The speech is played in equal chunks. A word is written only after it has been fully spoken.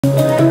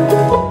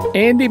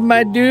Andy,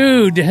 my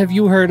dude, have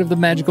you heard of the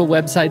magical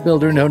website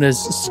builder known as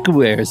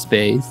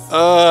Squarespace?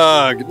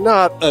 Ugh,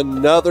 not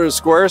another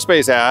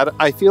Squarespace ad.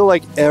 I feel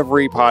like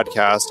every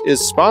podcast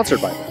is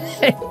sponsored by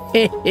them.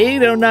 Hey,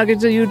 don't knock it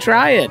till you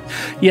try it.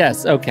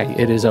 Yes, okay,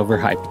 it is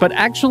overhyped, but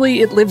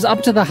actually it lives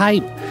up to the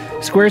hype.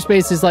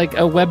 Squarespace is like a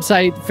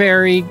website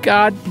fairy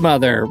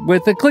godmother.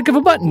 With a click of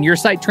a button, your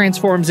site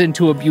transforms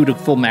into a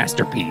beautiful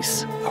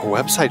masterpiece. A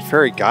website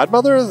fairy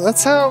godmother? That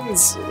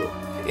sounds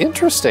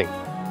interesting.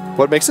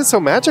 What makes it so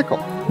magical?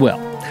 Well,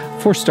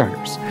 for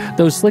starters,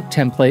 those slick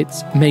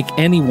templates make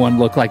anyone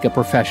look like a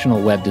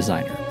professional web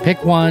designer.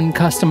 Pick one,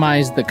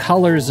 customize the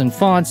colors and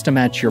fonts to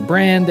match your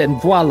brand, and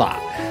voila.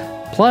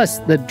 Plus,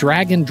 the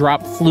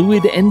drag-and-drop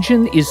Fluid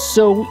engine is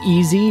so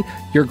easy,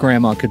 your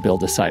grandma could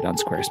build a site on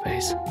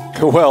Squarespace.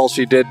 Well,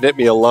 she did knit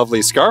me a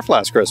lovely scarf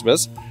last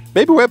Christmas.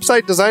 Maybe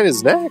website design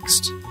is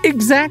next.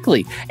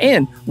 Exactly.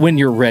 And when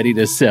you're ready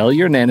to sell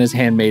your Nana's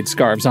handmade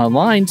scarves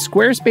online,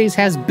 Squarespace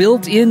has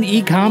built-in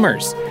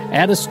e-commerce.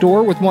 Add a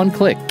store with one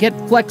click. Get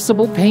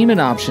flexible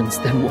payment options.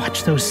 Then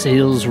watch those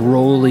sales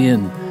roll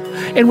in.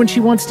 And when she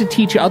wants to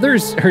teach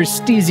others her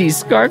steezy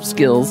scarf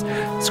skills,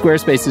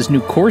 Squarespace's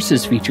new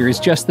courses feature is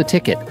just the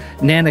ticket.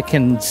 Nana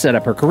can set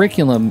up her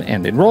curriculum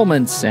and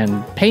enrollments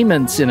and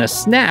payments in a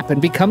snap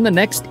and become the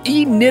next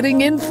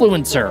e-knitting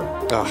influencer.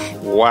 Oh,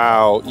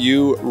 wow,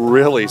 you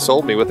really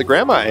sold me with the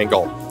grandma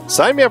angle.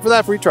 Sign me up for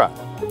that free trial.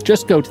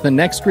 Just go to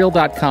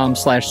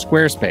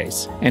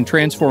thenextreel.com/Squarespace and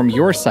transform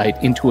your site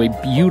into a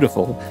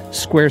beautiful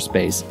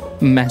Squarespace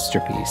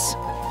masterpiece.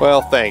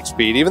 Well, thanks,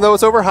 Pete. Even though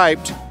it's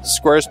overhyped,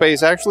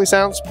 Squarespace actually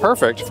sounds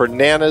perfect for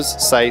Nana's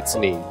site's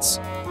needs.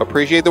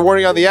 Appreciate the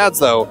warning on the ads,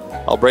 though.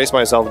 I'll brace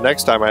myself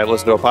next time I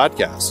listen to a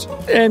podcast.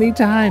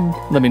 Anytime.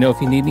 Let me know if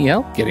you need any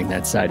help getting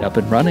that site up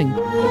and running.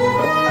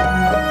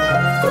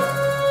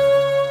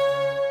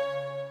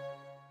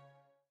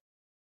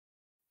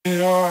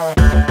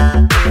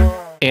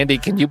 Andy,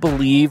 can you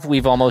believe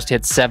we've almost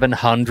hit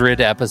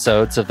 700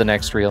 episodes of The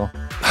Next Reel?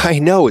 I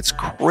know, it's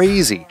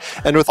crazy.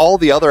 And with all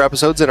the other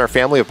episodes in our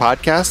family of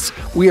podcasts,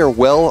 we are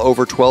well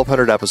over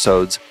 1,200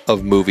 episodes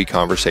of movie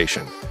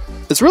conversation.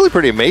 It's really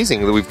pretty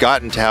amazing that we've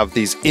gotten to have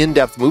these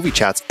in-depth movie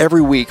chats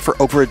every week for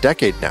over a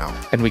decade now.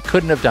 And we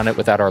couldn't have done it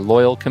without our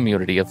loyal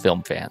community of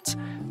film fans.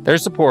 Their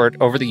support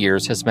over the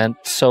years has meant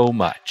so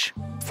much.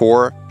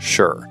 For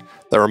sure.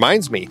 That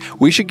reminds me,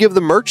 we should give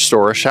the merch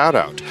store a shout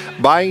out.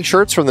 Buying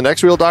shirts from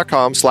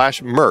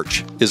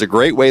thenextreel.com/merch is a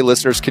great way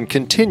listeners can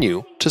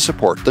continue to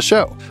support the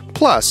show.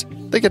 Plus,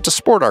 they get to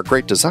sport our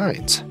great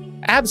designs.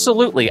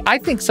 Absolutely. I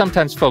think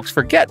sometimes folks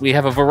forget we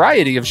have a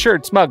variety of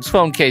shirts, mugs,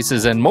 phone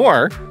cases, and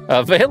more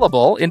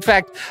available. In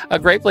fact, a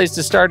great place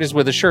to start is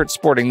with a shirt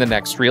sporting the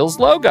Next Reel's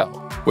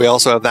logo. We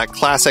also have that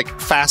classic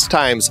Fast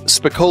Times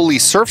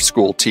Spicoli Surf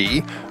School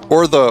tee,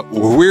 or the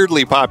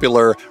weirdly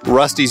popular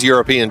Rusty's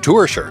European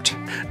Tour shirt.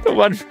 The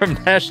one from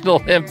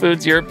National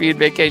Lampoon's European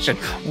Vacation.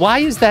 Why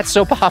is that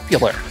so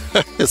popular?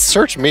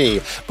 Search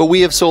me, but we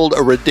have sold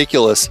a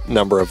ridiculous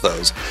number of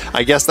those.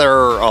 I guess there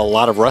are a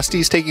lot of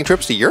Rustys taking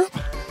trips to Europe?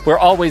 We're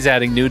always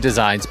adding new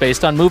designs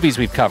based on movies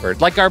we've covered,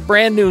 like our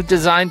brand new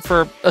design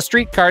for a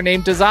streetcar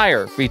named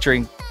Desire,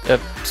 featuring a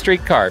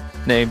streetcar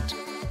named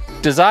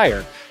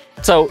Desire.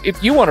 So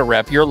if you want to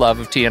rep your love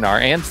of TNR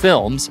and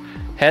films,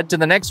 head to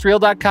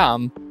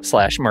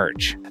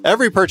thenextreel.com/merch.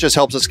 Every purchase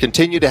helps us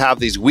continue to have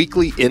these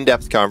weekly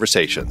in-depth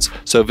conversations.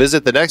 So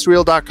visit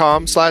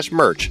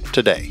thenextreel.com/merch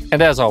today.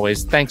 And as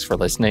always, thanks for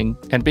listening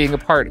and being a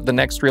part of the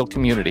Next Reel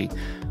community.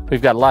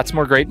 We've got lots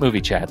more great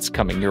movie chats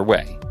coming your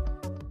way.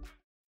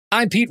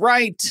 I'm Pete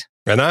Wright.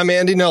 And I'm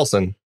Andy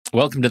Nelson.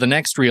 Welcome to the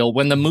Next Reel.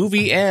 When the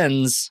movie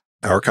ends,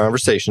 our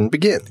conversation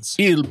begins.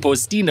 Il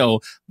Postino,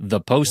 the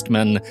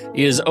postman,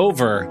 is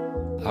over.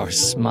 Our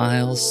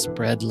smiles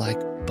spread like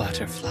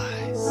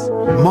butterflies.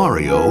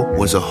 Mario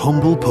was a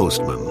humble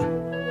postman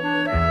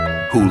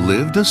who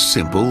lived a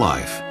simple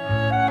life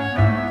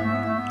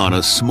on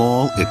a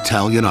small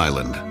Italian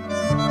island.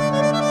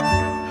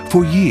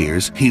 For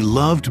years, he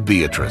loved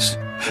Beatrice,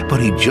 but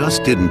he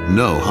just didn't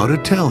know how to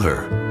tell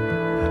her.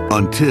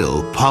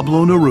 Until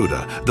Pablo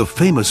Neruda, the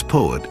famous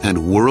poet and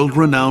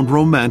world-renowned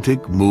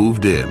romantic,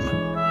 moved in.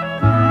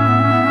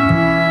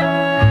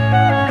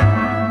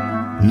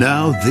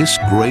 Now this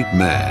great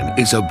man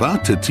is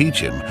about to teach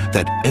him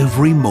that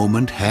every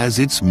moment has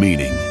its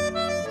meaning.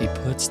 He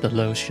puts the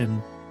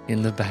lotion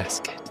in the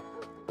basket.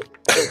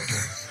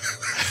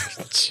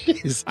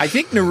 Jeez. I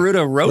think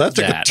Neruda wrote that.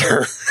 That's a good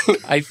turn.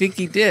 I think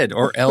he did.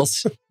 Or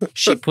else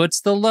she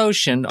puts the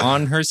lotion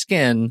on her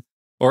skin,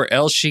 or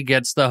else she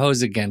gets the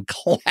hose again.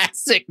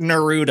 Classic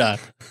Neruda.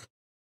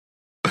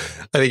 I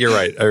think you're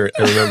right. I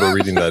remember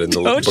reading that in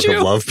the book of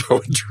love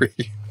poetry.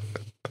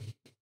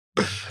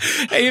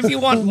 Hey, if you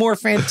want more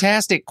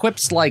fantastic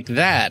quips like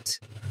that,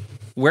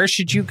 where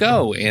should you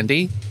go,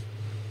 Andy?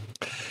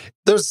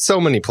 There's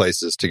so many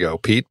places to go,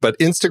 Pete, but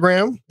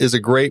Instagram is a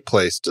great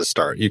place to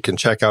start. You can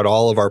check out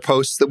all of our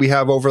posts that we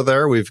have over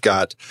there. We've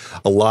got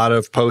a lot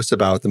of posts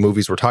about the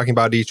movies we're talking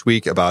about each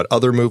week, about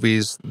other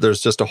movies.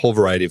 There's just a whole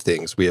variety of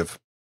things. We have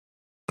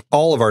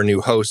all of our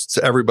new hosts.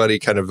 Everybody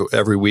kind of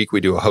every week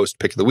we do a host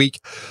pick of the week.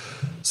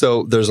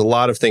 So there's a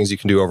lot of things you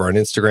can do over on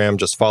Instagram.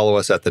 Just follow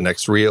us at The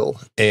Next Reel.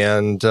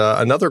 And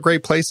another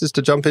great place is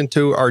to jump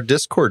into our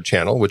Discord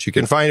channel, which you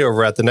can find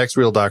over at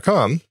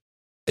thenextreel.com.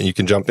 And you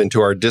can jump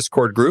into our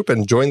Discord group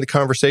and join the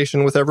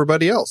conversation with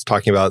everybody else,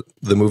 talking about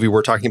the movie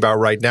we're talking about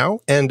right now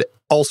and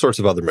all sorts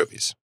of other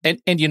movies. And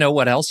you know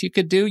what else you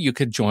could do? You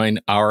could join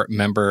our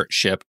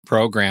membership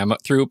program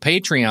through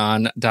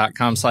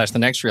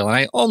patreon.com/thenextreel. And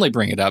I only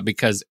bring it up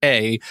because,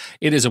 A,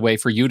 it is a way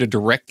for you to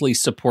directly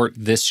support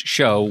this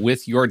show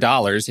with your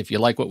dollars. If you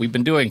like what we've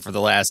been doing for the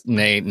last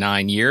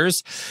 9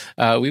 years,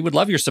 we would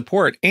love your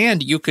support.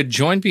 And you could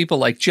join people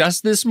like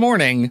just this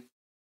morning,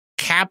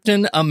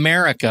 Captain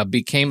America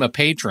became a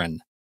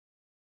patron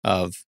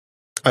of...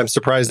 I'm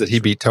surprised that he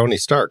beat Tony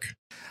Stark.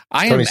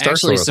 I am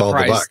actually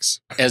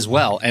surprised as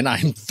well, and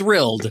I'm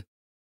thrilled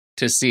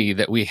to see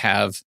that we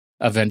have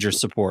Avengers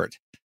support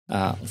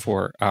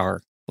for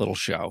our little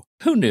show.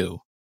 Who knew?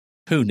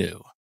 Who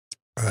knew?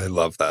 I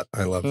love that.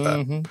 I love that.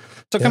 Mm-hmm.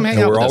 So come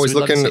hang out with us.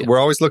 We're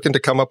always looking to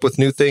come up with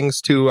new things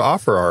to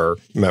offer our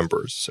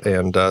members,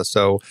 and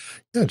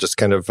just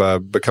kind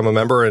of become a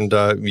member, and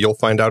you'll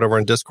find out over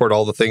on Discord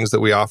all the things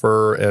that we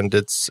offer, and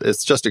it's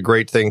just a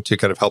great thing to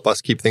kind of help us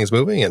keep things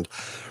moving, and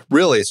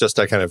really it's just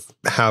to kind of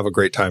have a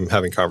great time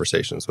having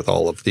conversations with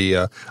all of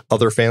the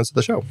other fans of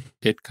the show.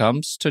 It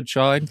comes to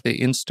join the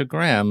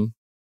Instagram,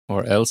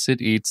 or else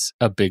it eats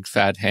a big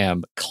fat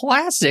ham.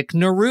 Classic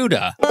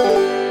Neruda.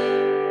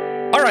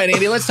 All right,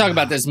 Andy, let's talk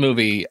about this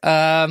movie.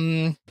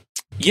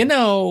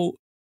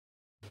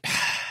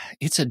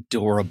 It's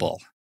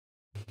adorable.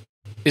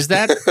 Does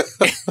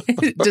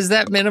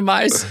that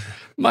minimize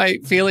my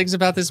feelings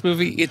about this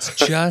movie? It's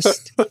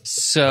just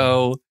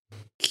so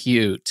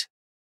cute.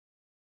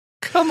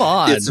 Come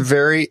on. It's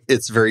very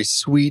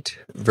sweet,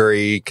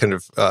 very kind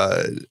of,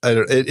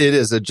 it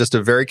is just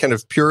a very kind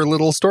of pure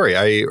little story.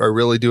 I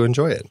really do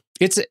enjoy it.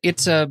 It's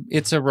a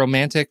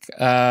romantic,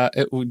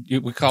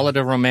 we call it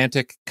a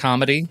romantic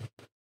comedy,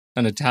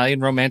 an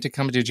Italian romantic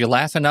comedy. Did you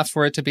laugh enough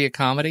for it to be a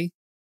comedy?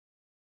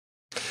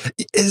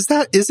 Is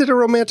it a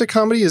romantic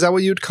comedy? Is that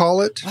what you'd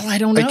call it? Well, I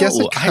don't know. I guess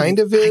it kind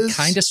of is.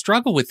 I kind of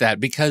struggle with that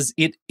because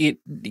it's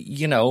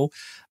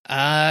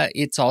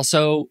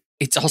also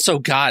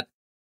got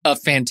a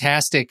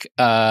fantastic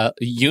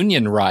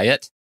union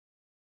riot.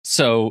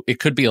 So it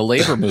could be a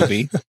labor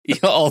movie,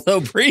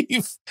 although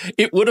brief,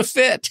 it would have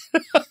fit.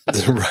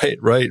 Right.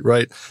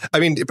 I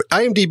mean,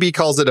 IMDb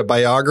calls it a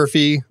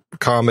biography,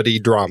 comedy,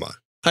 drama.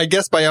 I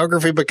guess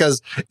biography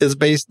because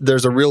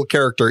there's a real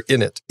character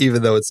in it,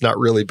 even though it's not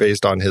really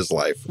based on his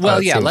life. Well,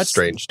 seems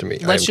strange to me.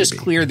 Let's IMDb. just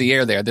clear the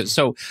air there.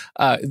 So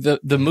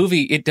the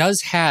movie, it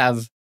does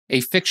have a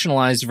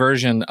fictionalized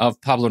version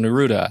of Pablo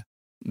Neruda,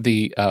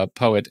 the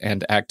poet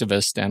and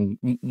activist and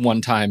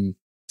one-time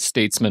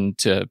statesman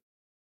to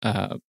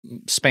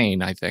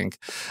Spain, I think.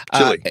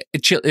 Chile.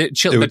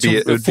 Chile,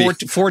 it would be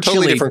for totally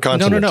Chile, different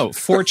continent. No,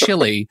 for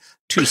Chile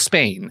to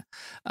Spain.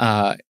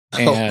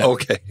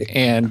 Okay.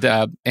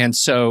 And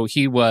so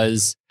he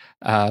was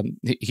quite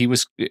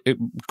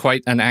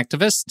an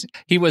activist.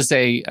 He was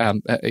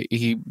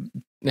he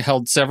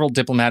held several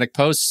diplomatic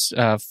posts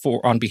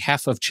on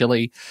behalf of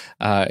Chile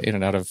in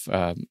and out of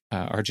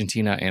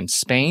Argentina and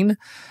Spain,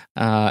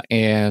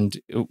 and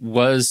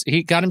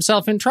he got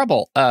himself in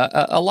trouble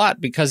a lot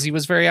because he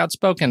was very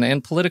outspoken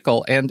and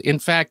political. And in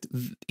fact,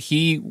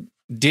 he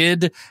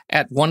did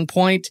at one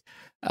point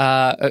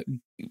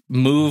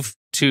move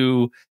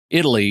to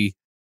Italy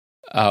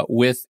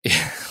with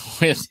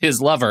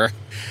his lover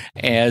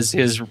as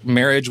his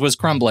marriage was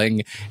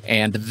crumbling,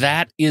 and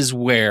that is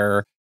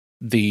where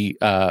the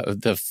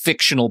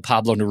fictional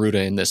Pablo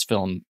Neruda in this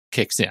film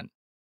kicks in.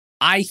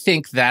 I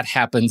think that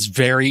happens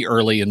very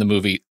early in the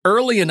movie,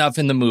 early enough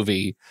in the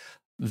movie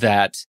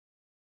that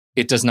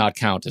it does not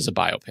count as a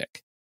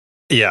biopic.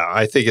 Yeah,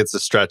 I think it's a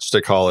stretch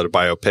to call it a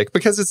biopic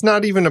because it's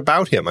not even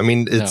about him. I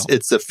mean,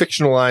 it's a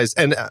fictionalized,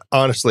 and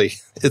honestly,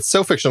 it's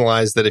so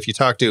fictionalized that if you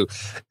talk to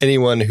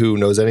anyone who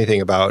knows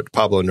anything about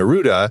Pablo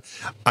Neruda,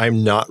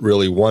 I'm not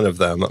really one of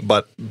them,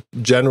 but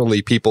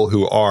generally people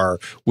who are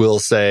will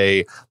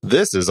say,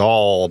 this is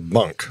all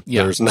bunk.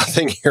 Yeah. There's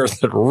nothing here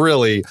that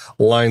really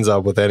lines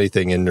up with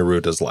anything in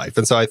Neruda's life.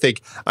 And so I think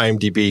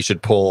IMDb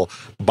should pull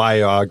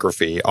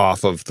biography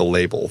off of the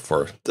label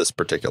for this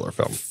particular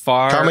film.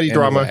 Comedy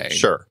drama, away.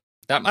 Sure.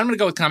 I'm going to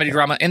go with comedy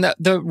drama. And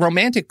the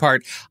romantic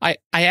part, I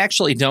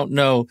actually don't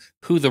know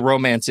who the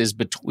romance is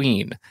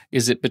between.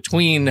 Is it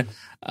between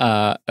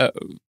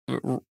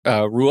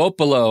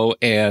Ruopolo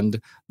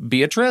and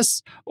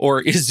Beatrice,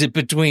 or is it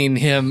between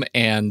him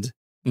and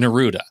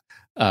Neruda?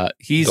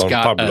 He's Don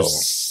got Pablo. A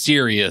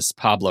serious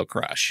Pablo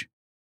crush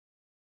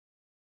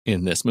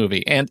in this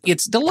movie. And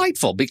it's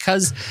delightful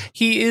because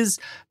he is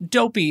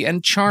dopey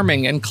and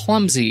charming and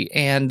clumsy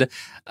and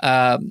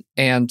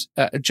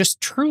just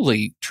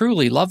truly,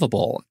 truly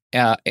lovable.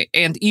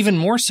 And even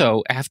more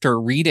so after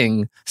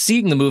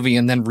seeing the movie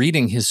and then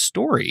reading his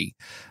story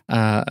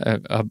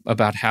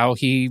about how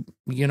he,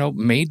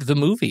 made the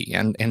movie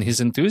and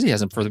his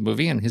enthusiasm for the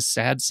movie and his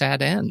sad,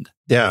 sad end.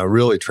 Yeah,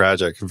 really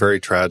tragic,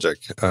 very tragic.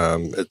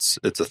 It's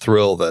a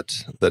thrill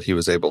that he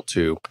was able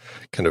to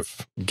kind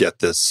of get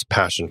this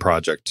passion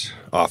project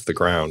off the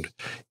ground,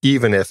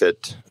 even if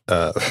it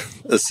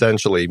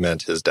essentially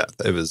meant his death.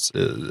 It was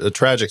a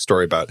tragic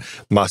story about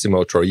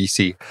Massimo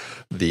Troisi,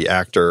 the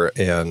actor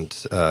and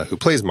who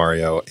plays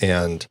Mario,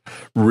 and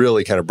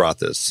really kind of brought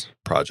this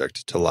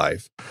project to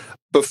life.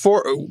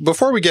 Before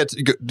we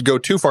go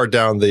too far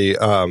down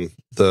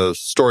the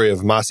story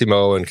of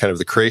Massimo and kind of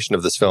the creation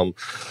of this film,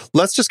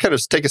 let's just kind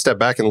of take a step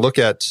back and look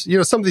at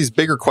some of these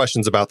bigger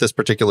questions about this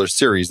particular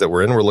series that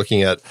we're in. We're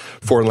looking at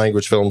foreign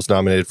language films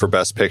nominated for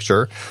Best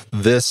Picture.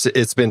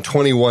 It's been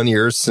 21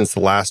 years since the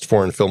last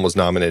foreign film was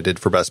nominated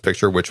for Best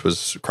Picture, which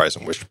was Cries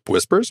and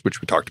Whispers, which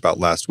we talked about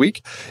last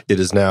week. It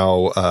is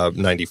now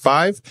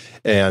 95,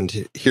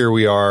 and here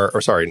we are,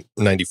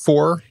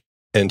 94,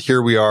 and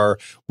here we are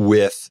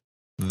with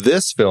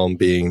this film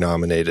being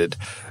nominated.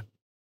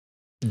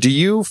 Do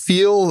you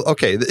feel,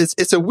 okay,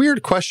 it's a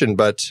weird question,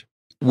 but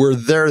were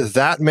there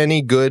that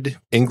many good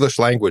English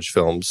language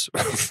films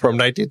from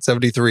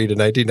 1973 to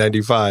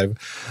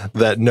 1995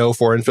 that no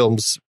foreign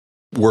films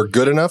were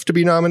good enough to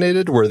be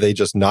nominated? Were they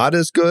just not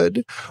as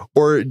good?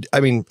 Or,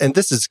 and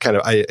this is kind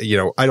of,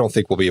 I don't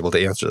think we'll be able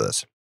to answer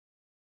this.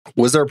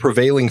 Was there a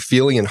prevailing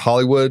feeling in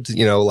Hollywood,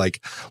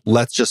 like,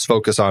 let's just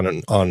focus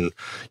on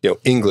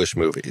English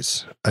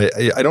movies?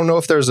 I don't know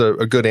if there's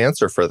a good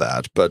answer for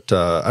that, but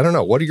I don't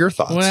know. What are your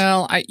thoughts?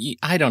 Well,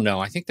 I don't know.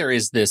 I think there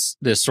is this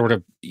sort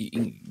of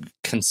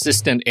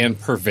consistent and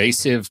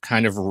pervasive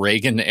kind of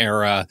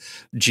Reagan-era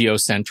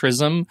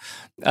geocentrism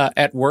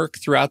at work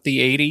throughout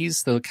the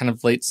 80s, the kind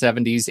of late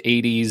 70s,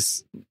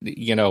 80s,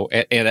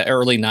 and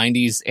early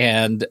 90s.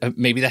 And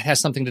maybe that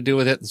has something to do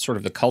with it, sort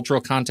of the cultural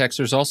context.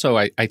 There's also,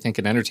 I think,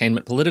 an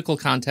entertainment political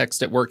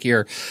context at work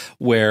here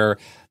where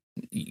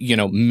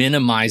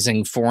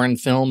minimizing foreign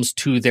films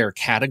to their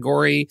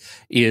category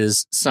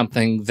is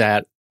something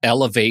that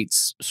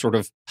elevates sort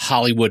of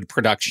Hollywood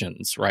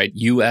productions, right?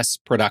 U.S.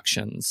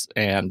 productions.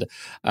 And,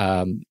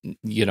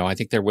 I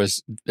think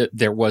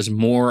there was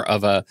more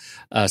of a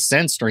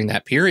sense during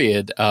that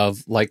period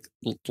of like,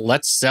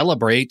 let's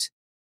celebrate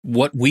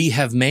what we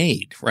have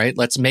made, right?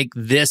 Let's make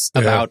this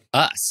about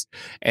us.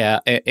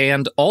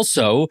 And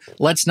also,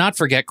 let's not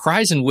forget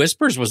Cries and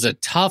Whispers was a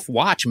tough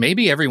watch.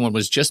 Maybe everyone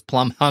was just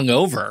plumb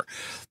hungover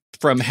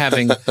from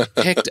having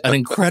picked an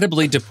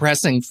incredibly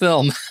depressing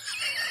film.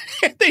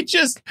 They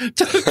just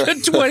took a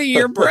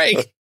 20-year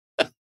break.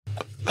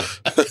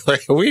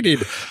 we need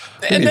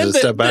to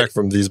step back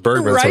from these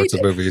Bergman sorts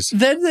of movies.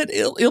 Then that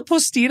Il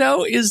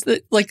Postino is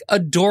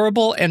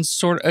adorable and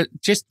sort of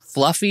just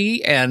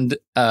fluffy and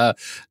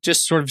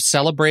just sort of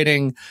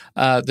celebrating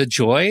the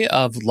joy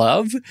of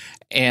love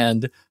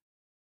and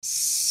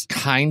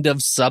kind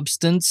of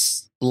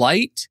substance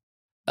light.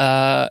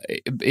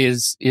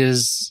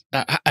 Is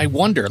I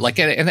wonder,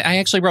 and I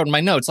actually wrote in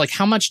my notes,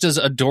 how much does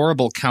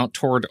adorable count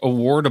toward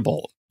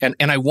awardable? And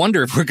I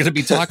wonder if we're going to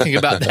be talking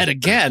about that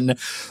again,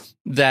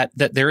 that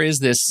there is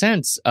this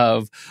sense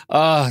of,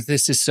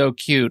 this is so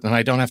cute and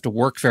I don't have to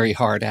work very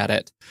hard at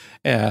it.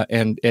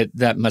 And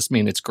that must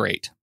mean it's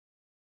great.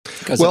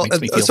 Well, it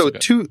makes me feel so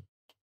good.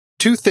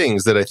 Two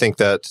things that I think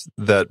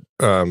that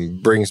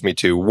brings me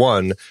to.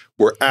 One,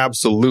 we're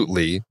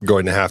absolutely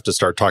going to have to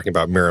start talking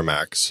about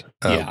Miramax,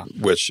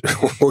 which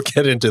we'll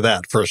get into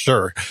that for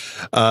sure.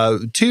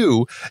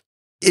 Two,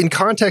 in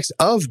context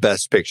of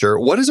Best Picture,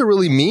 what does it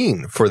really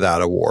mean for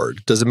that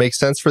award? Does it make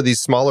sense for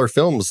these smaller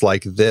films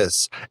like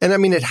this? And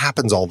it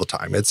happens all the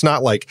time. It's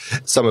not like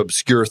some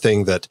obscure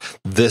thing that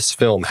this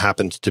film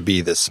happened to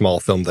be this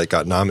small film that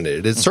got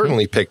nominated. It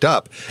certainly picked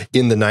up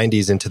in the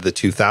 90s into the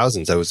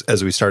 2000s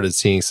as we started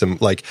seeing some,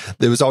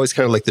 there was always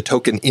kind of like the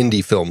token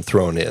indie film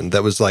thrown in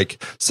that was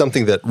like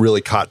something that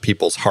really caught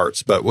people's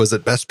hearts. But was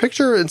it Best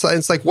Picture?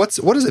 It's like, what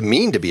does it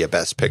mean to be a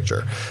Best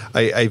Picture?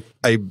 I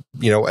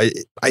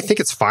think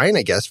it's fine,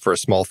 I guess, for a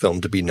small film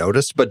to be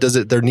noticed, but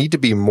there need to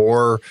be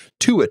more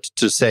to it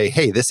to say,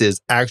 hey, this is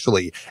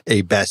actually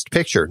a Best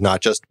Picture, not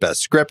just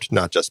Best Script,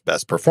 not just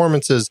Best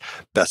Performances,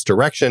 Best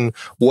Direction.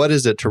 What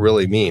is it to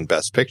really mean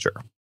Best Picture?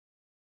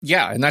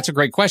 Yeah, and that's a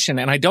great question.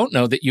 And I don't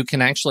know that you can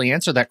actually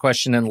answer that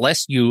question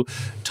unless you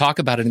talk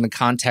about it in the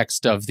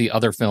context of the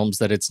other films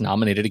that it's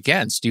nominated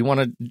against. Do you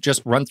want to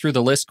just run through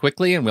the list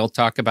quickly and we'll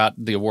talk about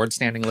the award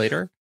standing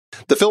later?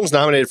 The films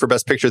nominated for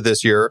Best Picture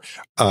this year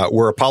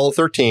were Apollo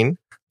 13,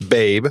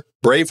 Babe,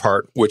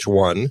 Braveheart, which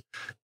won,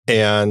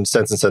 and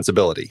Sense and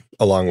Sensibility,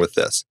 along with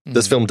this. Mm-hmm.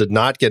 This film did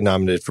not get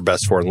nominated for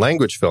Best Foreign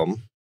Language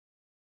Film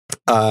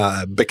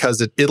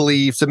because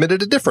Italy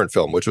submitted a different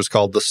film, which was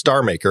called The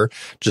Star Maker.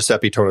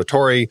 Giuseppe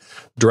Tornatore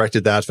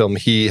directed that film.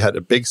 He had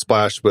a big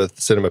splash with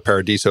Cinema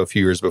Paradiso a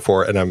few years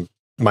before, and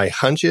my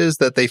hunch is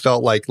that they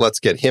felt like, let's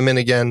get him in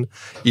again,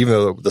 even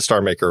though The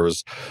Star Maker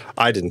was,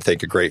 I didn't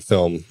think, a great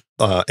film.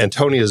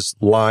 Antonia's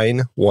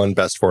Line won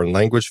Best Foreign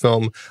Language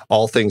Film.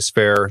 All Things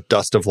Fair,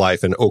 Dust of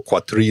Life, and O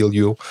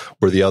Quatrilio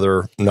were the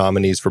other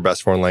nominees for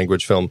Best Foreign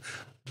Language Film.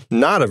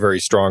 Not a very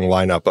strong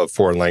lineup of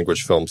foreign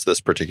language films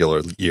this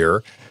particular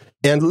year.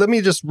 And let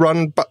me just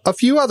run a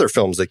few other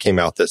films that came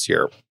out this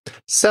year.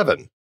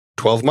 7,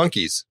 12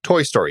 Monkeys,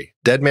 Toy Story,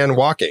 Dead Man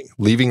Walking,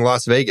 Leaving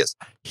Las Vegas,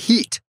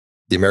 Heat,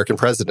 The American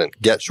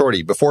President, Get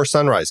Shorty, Before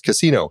Sunrise,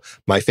 Casino,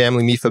 My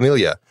Family, Mi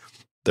Familia.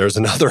 There's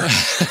another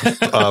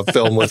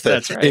film with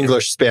an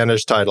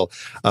English-Spanish title.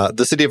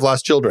 The City of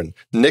Lost Children,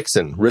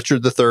 Nixon,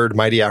 Richard III,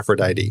 Mighty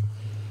Aphrodite.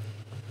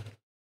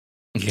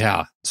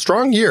 Yeah.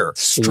 Strong year.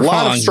 A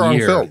lot of strong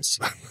films.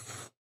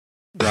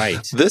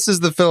 Right. This is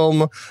the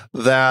film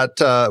that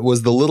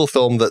was the little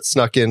film that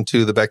snuck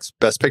into the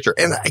best picture.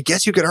 And I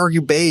guess you could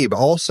argue Babe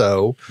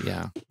also.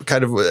 Yeah.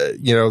 Kind of,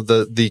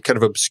 the kind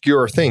of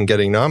obscure thing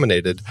getting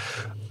nominated.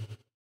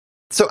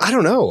 So I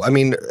don't know. I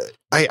mean,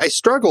 I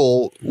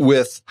struggle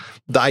with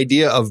the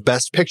idea of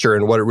Best Picture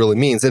and what it really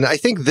means. And I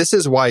think this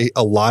is why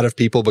a lot of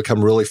people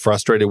become really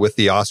frustrated with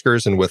the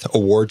Oscars and with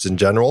awards in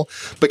general,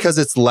 because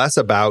it's less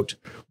about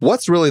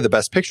what's really the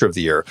best picture of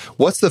the year.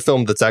 What's the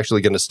film that's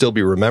actually going to still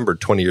be remembered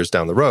 20 years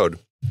down the road?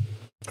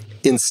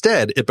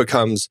 Instead, it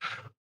becomes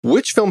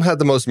which film had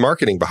the most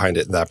marketing behind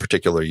it in that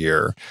particular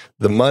year,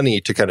 the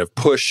money to kind of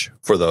push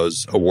for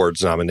those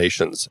awards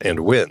nominations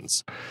and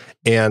wins.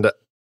 And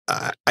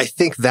I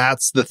think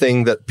that's the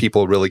thing that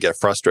people really get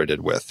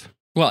frustrated with.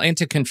 Well, and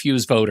to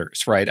confuse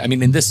voters, right? I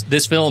mean, and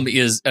this film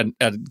is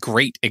a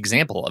great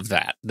example of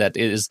that. That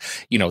is,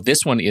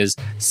 this one is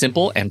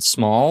simple and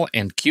small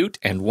and cute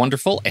and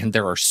wonderful. And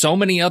there are so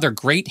many other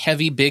great,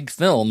 heavy, big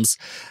films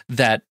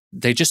that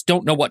they just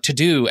don't know what to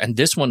do. And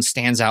this one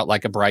stands out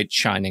like a bright,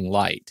 shining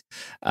light.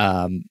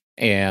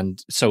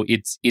 And so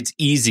it's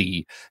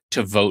easy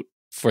to vote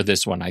for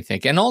this one, I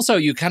think. And also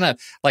you kind of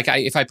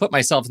if I put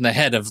myself in the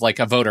head of like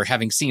a voter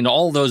having seen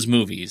all those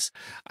movies,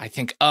 I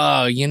think,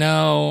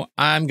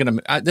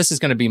 this is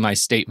going to be my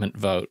statement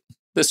vote.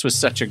 This was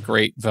such a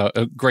great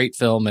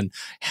film and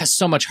has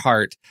so much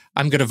heart.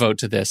 I'm going to vote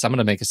to this. I'm going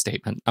to make a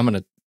statement. I'm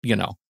going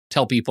to,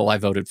 tell people I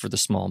voted for the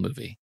small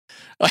movie.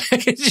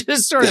 Like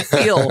just sort of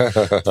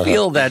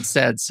feel that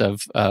sense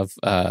of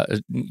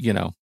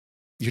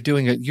you're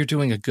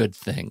doing a good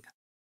thing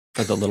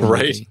for the little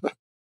movie.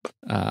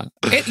 And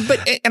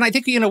I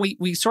think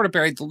we sort of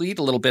buried the lead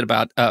a little bit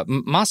about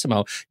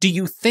Massimo. Do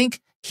you think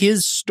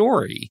his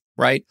story,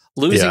 right,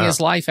 losing his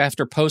life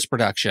after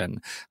post-production,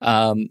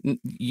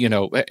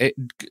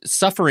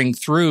 suffering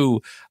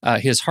through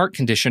his heart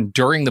condition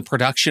during the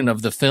production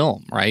of the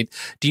film, right?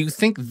 Do you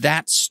think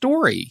that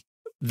story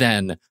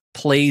then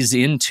plays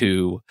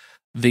into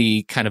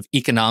the kind of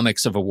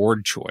economics of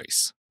award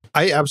choice?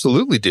 I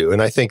absolutely do.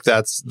 And I think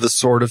that's the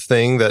sort of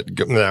thing that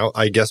now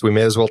I guess we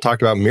may as well talk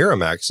about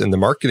Miramax and the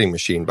marketing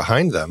machine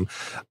behind them,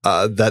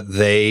 that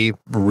they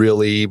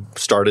really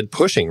started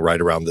pushing right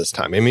around this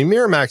time. I mean,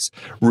 Miramax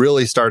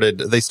really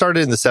started in the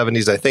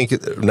 70s. I think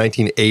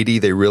 1980,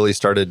 they really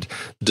started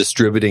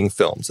distributing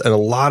films. And a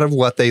lot of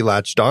what they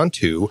latched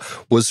onto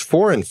was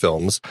foreign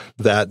films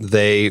that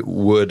they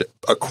would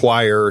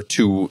acquire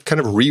to kind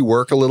of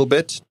rework a little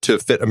bit to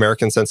fit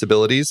American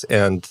sensibilities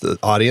and the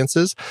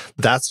audiences.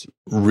 That's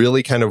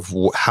really kind of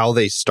how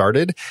they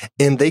started.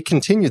 And they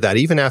continued that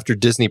even after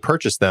Disney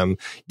purchased them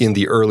in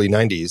the early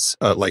 90s,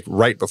 like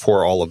right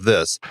before all of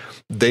this.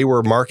 They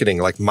were marketing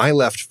like My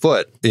Left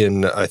Foot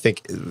in, I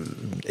think,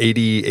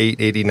 88,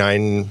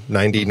 89,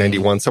 90,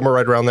 91, somewhere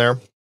right around there.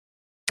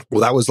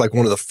 Well, that was like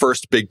one of the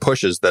first big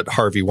pushes that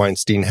Harvey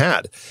Weinstein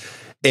had.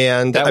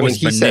 And that was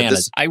bananas. Said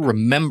this, I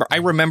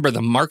remember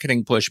the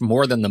marketing push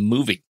more than the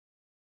movie.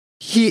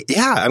 He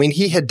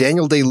had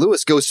Daniel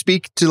Day-Lewis go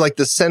speak to like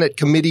the Senate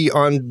Committee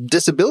on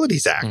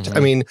Disabilities Act. Mm-hmm.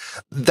 I mean,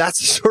 that's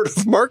the sort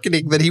of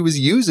marketing that he was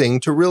using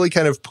to really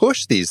kind of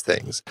push these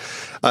things.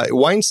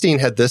 Weinstein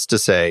had this to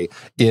say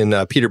in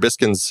Peter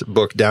Biskin's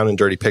book, Down and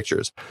Dirty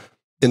Pictures.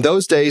 In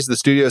those days, the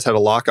studios had a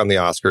lock on the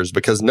Oscars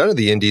because none of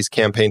the indies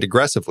campaigned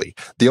aggressively.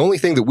 The only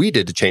thing that we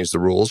did to change the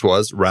rules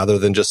was, rather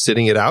than just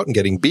sitting it out and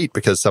getting beat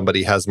because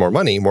somebody has more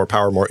money, more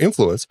power, more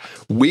influence,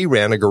 we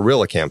ran a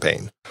guerrilla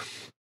campaign.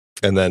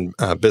 And then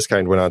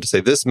Biskind went on to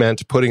say this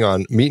meant putting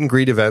on meet and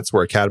greet events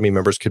where Academy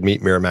members could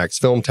meet Miramax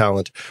film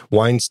talent.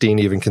 Weinstein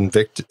even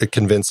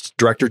convinced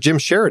director Jim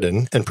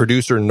Sheridan and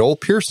producer Noel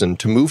Pearson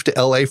to move to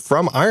L.A.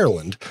 from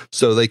Ireland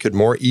so they could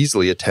more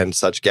easily attend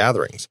such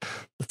gatherings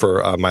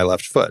for My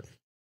Left Foot.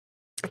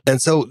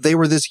 And so they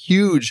were this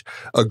huge,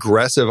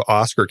 aggressive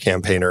Oscar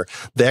campaigner.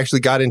 They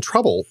actually got in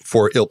trouble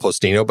for Il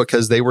Postino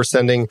because they were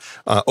sending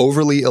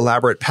overly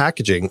elaborate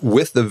packaging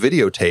with the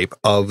videotape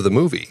of the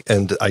movie.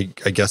 And I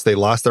guess they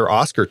lost their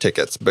Oscar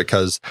tickets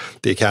because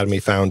the Academy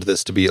found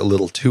this to be a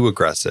little too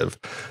aggressive.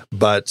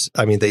 But,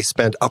 I mean, they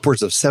spent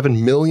upwards of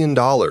 $7 million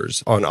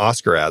on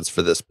Oscar ads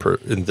for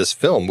in this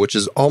film, which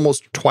is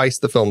almost twice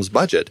the film's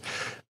budget.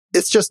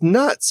 it's just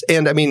nuts.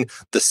 And I mean,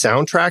 the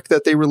soundtrack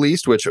that they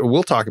released, which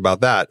we'll talk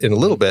about that in a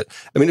little bit.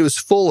 I mean, it was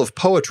full of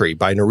poetry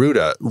by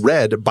Neruda,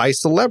 read by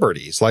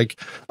celebrities like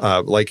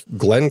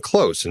Glenn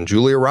Close and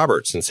Julia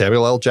Roberts and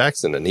Samuel L.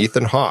 Jackson and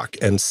Ethan Hawke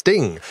and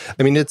Sting.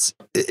 I mean,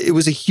 it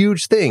was a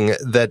huge thing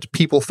that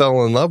people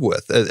fell in love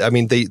with. I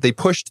mean, they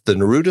pushed the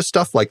Neruda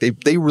stuff. Like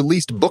they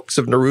released books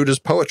of Neruda's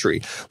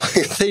poetry.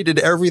 They did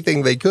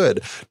everything they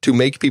could to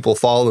make people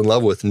fall in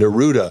love with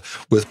Neruda,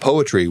 with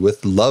poetry,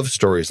 with love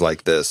stories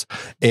like this.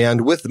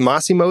 And with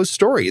Massimo's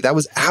story, that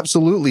was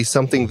absolutely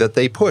something that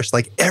they pushed.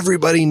 Like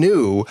everybody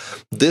knew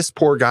this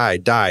poor guy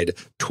died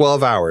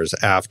 12 hours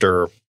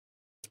after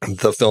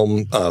the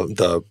film,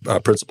 the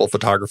principal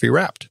photography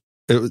wrapped.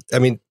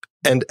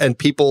 And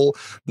people,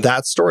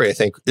 that story, I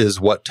think, is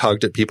what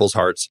tugged at people's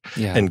hearts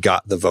and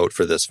got the vote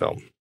for this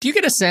film. Do you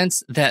get a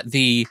sense that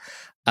the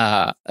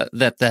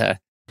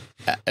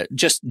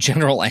just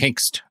general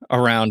angst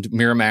around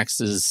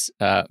Miramax's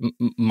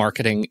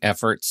marketing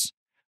efforts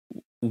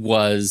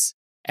was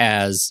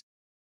as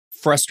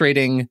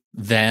frustrating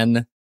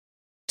then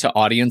to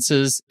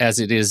audiences as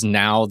it is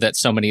now that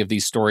so many of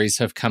these stories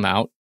have come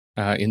out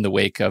in the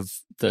wake of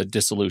the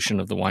dissolution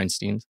of the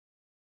Weinsteins?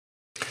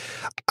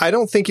 I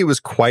don't think it was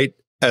quite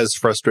as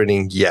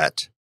frustrating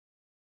yet.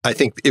 I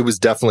think it was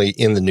definitely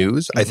in the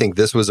news. I think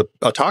this was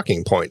a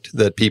talking point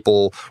that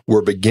people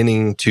were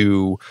beginning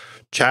to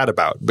chat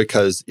about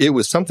because it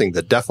was something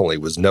that definitely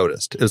was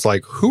noticed. It's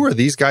like, who are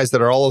these guys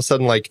that are all of a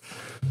sudden like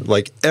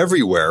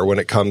everywhere when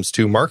it comes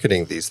to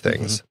marketing these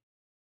things?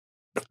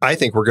 Mm-hmm. I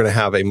think we're going to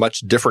have a much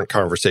different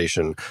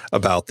conversation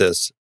about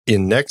this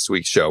in next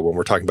week's show when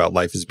we're talking about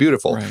Life is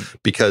Beautiful, right?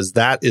 Because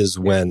that is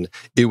when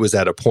it was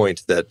at a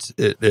point that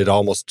it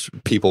almost,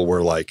 people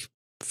were like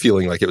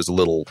feeling like it was a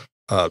little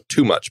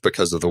too much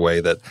because of the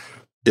way that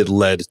it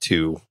led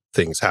to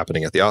things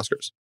happening at the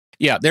Oscars.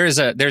 Yeah, there's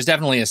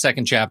definitely a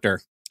second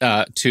chapter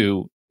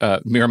to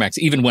Miramax,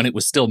 even when it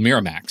was still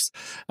Miramax,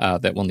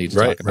 that we'll need to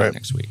talk about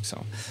next week.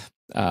 So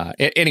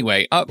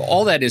anyway,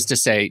 all that is to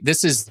say,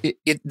 this is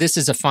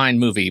a fine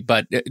movie,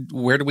 but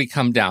where do we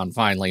come down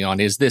finally on,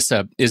 is this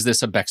a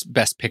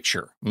best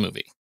picture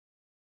movie?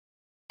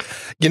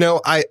 You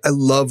know, I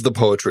love the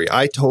poetry.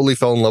 I totally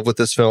fell in love with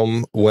this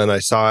film when I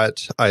saw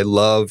it. I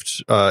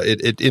loved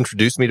it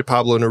introduced me to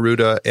Pablo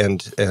Neruda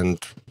and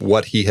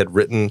what he had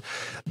written.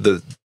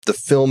 The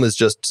film is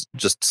just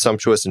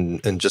sumptuous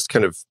and just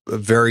kind of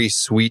very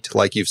sweet.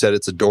 Like you've said,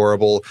 it's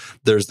adorable.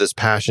 There's this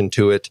passion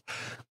to it.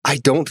 I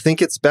don't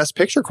think it's best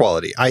picture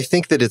quality. I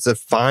think that it's a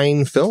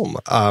fine film.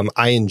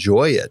 I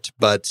enjoy it,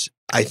 but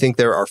I think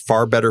there are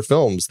far better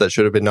films that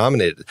should have been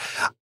nominated.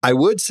 I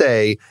would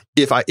say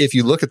if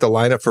you look at the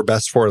lineup for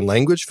Best Foreign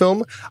Language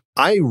Film,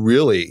 I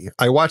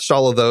watched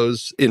all of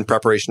those in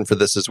preparation for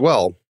this as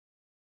well.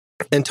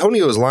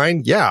 Antonio's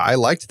line, I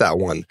liked that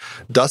one.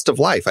 Dust of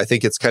Life, I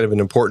think it's kind of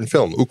an important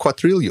film. U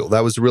Quatrillo,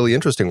 that was a really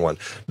interesting one.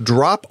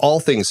 Drop All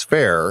Things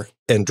Fair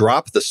and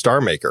drop The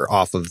Star Maker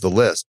off of the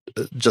list.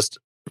 Just,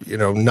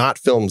 not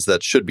films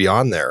that should be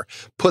on there.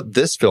 Put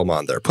this film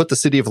on there. Put The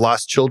City of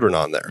Lost Children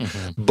on there.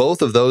 Mm-hmm.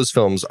 Both of those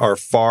films are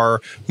far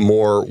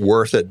more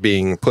worth it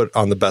being put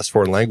on the Best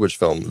Foreign Language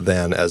Film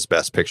than as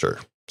Best Picture.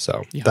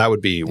 So that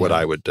would be what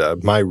I would,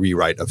 my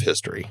rewrite of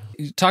history.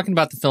 Talking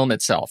about the film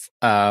itself,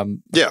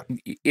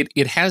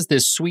 it has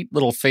this sweet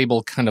little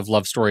fable kind of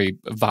love story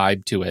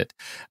vibe to it.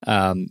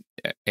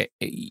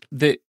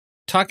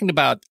 Talking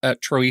about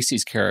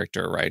Troisi's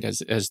character, right,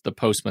 as the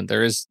postman,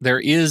 there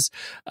is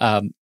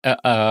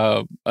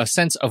a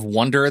sense of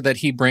wonder that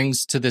he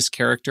brings to this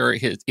character.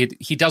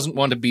 He doesn't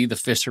want to be the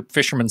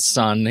fisherman's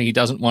son. He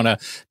doesn't want to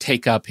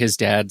take up his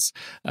dad's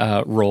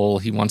role.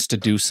 He wants to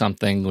do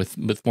something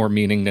with more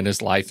meaning in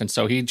his life. And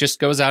so he just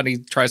goes out and he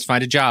tries to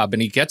find a job.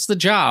 And he gets the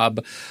job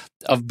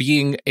of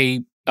being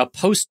a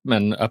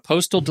postman, a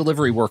postal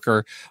delivery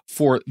worker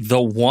for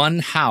the one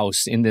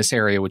house in this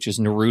area, which is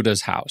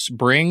Neruda's house.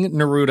 Bring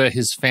Neruda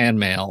his fan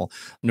mail.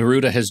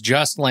 Neruda has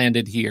just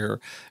landed here.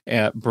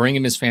 Bring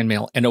him his fan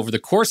mail. And over the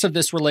course of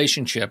this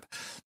relationship,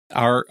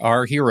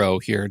 our hero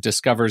here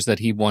discovers that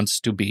he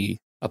wants to be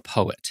a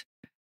poet.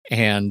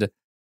 And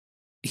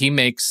he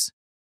makes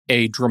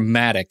a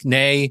dramatic,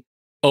 nay,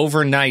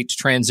 overnight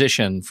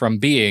transition from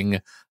being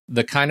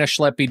the kind of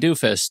schleppy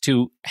doofus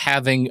to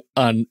having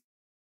an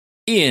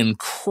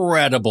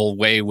incredible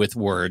way with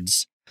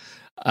words.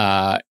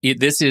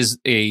 This is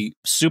a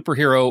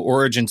superhero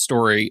origin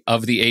story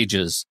of the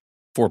ages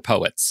for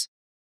poets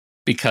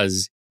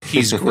because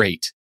he's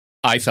great.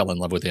 I fell in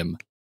love with him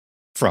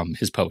from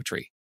his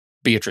poetry.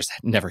 Beatrice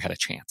never had a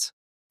chance.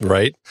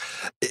 Right.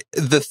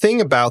 The thing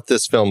about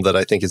this film that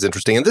I think is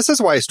interesting, and this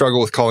is why I struggle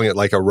with calling it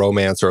like a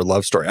romance or a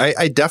love story.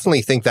 I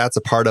definitely think that's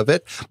a part of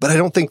it, but I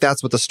don't think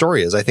that's what the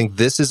story is. I think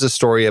this is a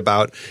story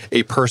about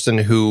a person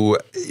who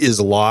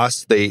is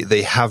lost.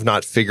 They have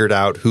not figured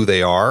out who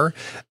they are.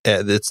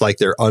 It's like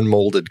they're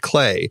unmolded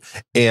clay.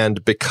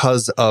 And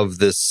because of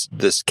this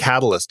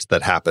catalyst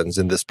that happens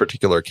in this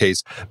particular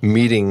case,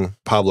 meeting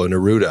Pablo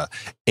Neruda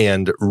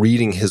and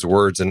reading his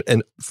words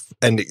and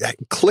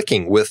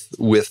clicking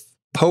with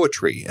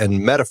poetry and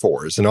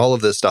metaphors and all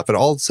of this stuff. And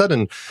all of a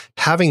sudden,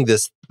 having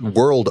this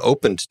world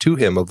opened to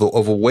him of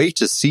a way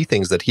to see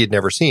things that he had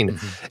never seen.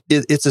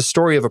 It's a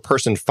story of a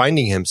person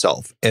finding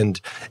himself.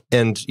 And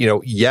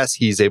yes,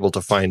 he's able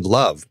to find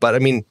love. But I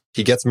mean,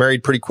 he gets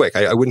married pretty quick.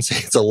 I wouldn't say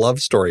it's a love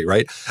story,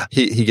 right?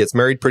 He gets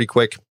married pretty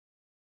quick.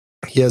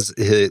 He has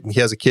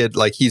a kid,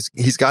 like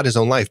he's got his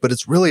own life, but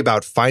it's really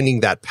about finding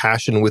that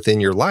passion within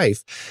your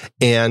life.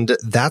 And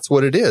that's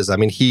what it is. I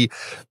mean, he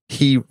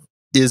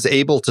is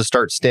able to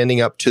start standing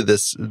up to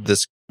this,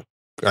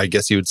 I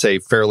guess you would say,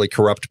 fairly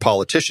corrupt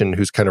politician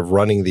who's kind of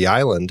running the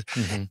island,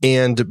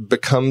 and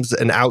becomes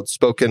an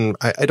outspoken,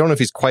 I don't know if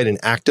he's quite an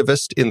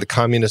activist in the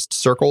communist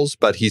circles,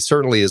 but he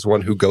certainly is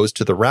one who goes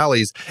to the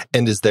rallies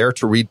and is there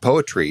to read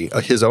poetry,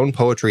 his own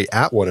poetry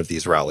at one of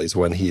these rallies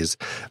when he's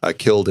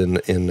killed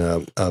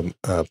in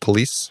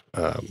police,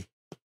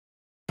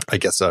 I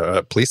guess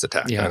a police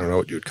attack. Yeah. I don't know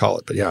what you would call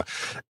it, but yeah.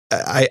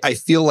 I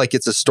feel like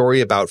it's a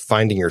story about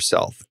finding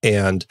yourself,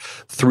 and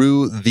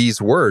through these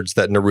words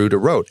that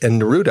Neruda wrote.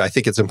 And Neruda, I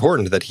think it's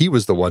important that he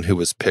was the one who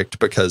was picked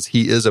because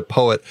he is a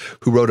poet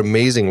who wrote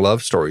amazing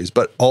love stories,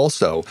 but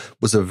also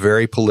was a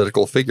very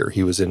political figure.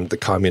 He was in the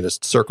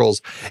communist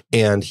circles,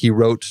 and he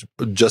wrote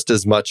just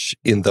as much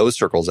in those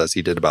circles as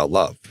he did about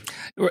love.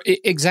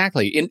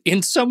 Exactly.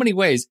 In so many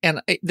ways. And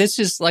this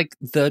is like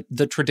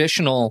the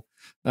traditional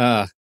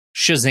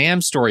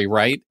Shazam story,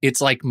 right?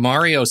 It's like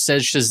Mario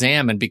says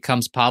Shazam and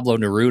becomes Pablo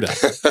Neruda.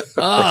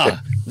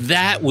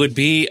 That would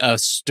be a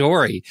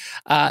story.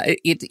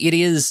 It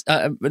is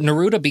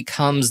Neruda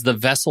becomes the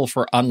vessel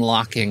for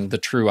unlocking the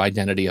true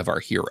identity of our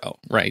hero,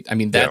 right? I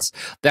mean, that's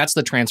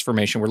the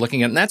transformation we're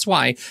looking at, and that's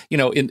why in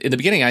the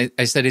beginning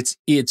I said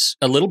it's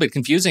a little bit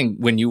confusing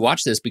when you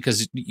watch this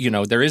because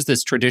there is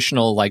this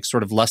traditional like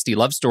sort of lusty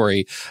love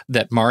story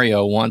that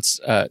Mario wants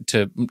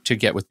to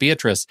get with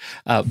Beatrice,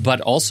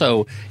 but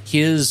also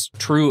his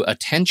true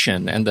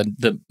attention and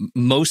the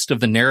most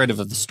of the narrative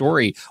of the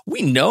story.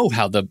 We know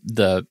how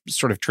the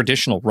sort of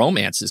traditional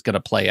romance is going to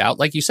play out.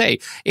 Like you say,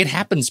 it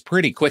happens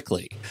pretty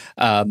quickly.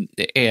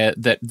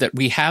 That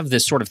we have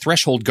this sort of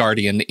threshold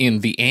guardian in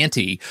the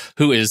auntie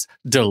who is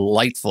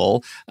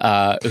delightful,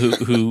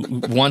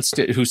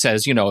 who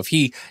says,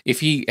 if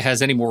he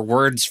has any more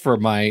words for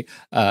my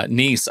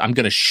niece, I'm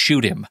going to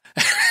shoot him.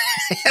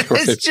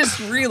 It's just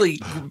really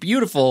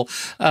beautiful.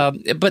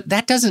 But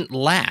that doesn't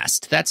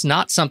last. That's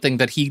not something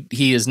that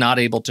he is not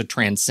able to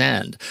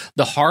transcend.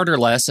 The harder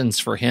lessons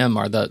for him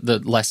are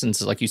the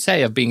lessons, like you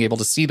say, of being able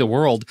to see the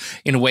world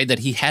in a way that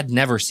he had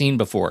never seen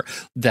before,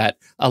 that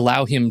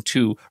allow him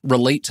to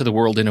relate to the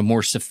world in a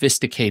more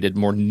sophisticated,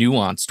 more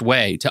nuanced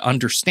way, to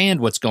understand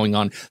what's going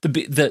on.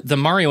 The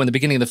Mario in the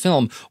beginning of the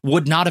film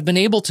would not have been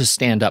able to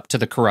stand up to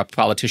the corrupt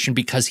politician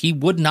because he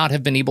would not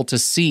have been able to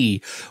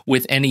see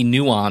with any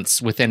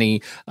nuance, with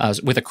a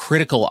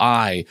critical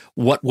eye,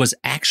 what was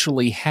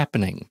actually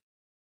happening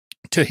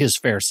to his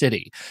fair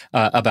city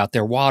about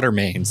their water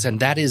mains. And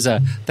that is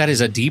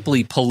a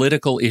deeply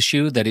political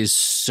issue that is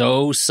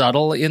so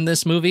subtle in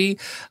this movie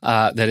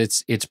that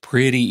it's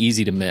pretty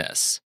easy to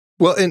miss.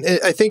 Well, and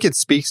I think it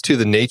speaks to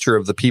the nature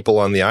of the people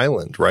on the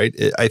island, right?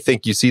 I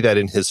think you see that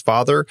in his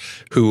father,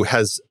 who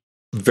has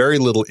very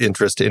little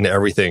interest in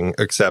everything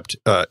except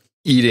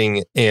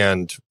eating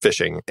and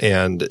fishing,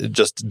 and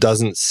just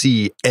doesn't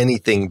see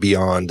anything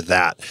beyond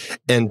that.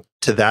 And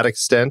to that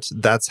extent,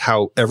 that's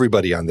how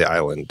everybody on the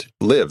island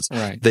lives.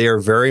 Right. They are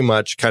very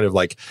much kind of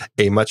like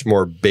a much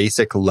more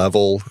basic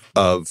level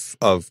of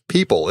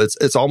people.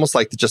 It's almost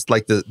like just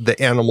like the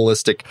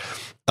animalistic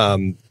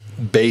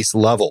base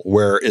level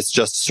where it's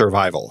just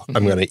survival.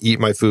 I'm going to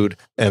eat my food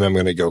and I'm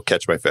going to go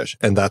catch my fish.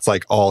 And that's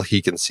like all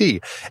he can see.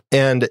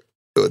 And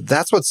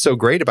that's what's so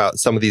great about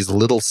some of these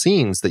little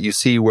scenes that you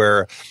see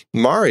where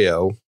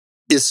Mario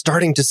is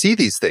starting to see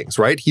these things,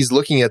 right? He's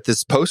looking at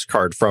this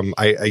postcard from,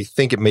 I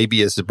think it may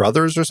be his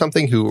brothers or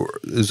something who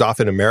is off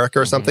in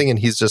America or something. And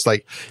he's just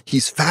like,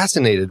 he's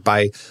fascinated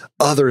by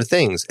other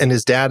things. And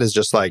his dad is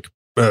just like,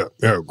 go,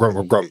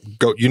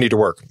 you need to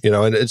work,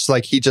 and it's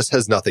like he just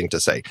has nothing to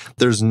say.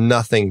 There's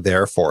nothing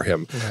there for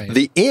him. Right.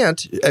 The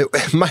aunt,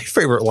 my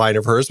favorite line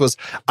of hers was,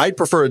 I'd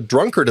prefer a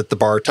drunkard at the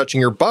bar touching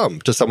your bum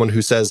to someone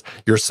who says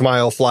your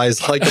smile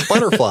flies like a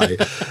butterfly.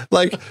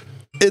 Like,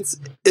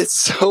 it's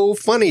so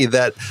funny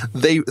that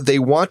they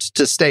want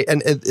to stay.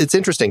 And it's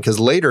interesting because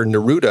later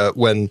Neruda,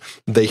 when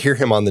they hear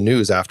him on the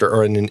news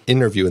or in an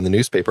interview in the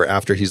newspaper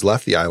after he's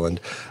left the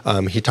island,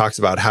 he talks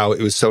about how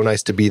it was so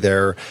nice to be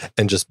there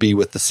and just be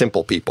with the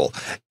simple people.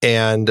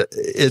 And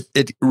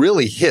it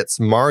really hits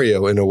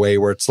Mario in a way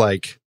where it's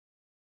like,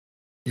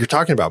 you're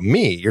talking about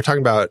me. You're talking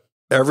about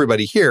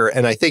everybody here.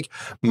 And I think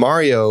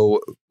Mario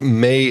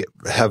may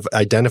have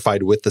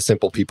identified with the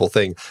simple people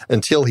thing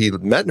until he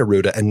met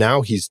Neruda, and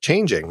now he's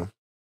changing.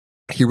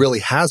 He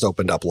really has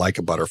opened up like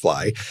a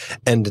butterfly.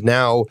 And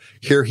now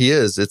here he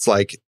is. It's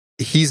like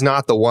he's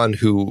not the one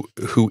who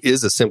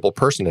is a simple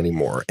person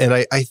anymore. And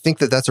I think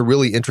that that's a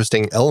really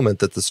interesting element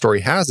that the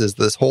story has, is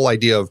this whole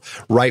idea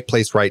of right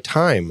place, right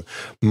time.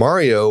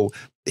 Mario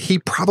he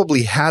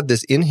probably had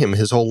this in him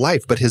his whole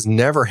life, but has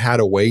never had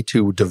a way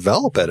to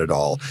develop it at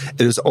all.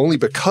 It is only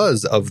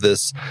because of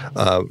this,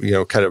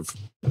 kind of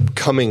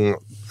coming,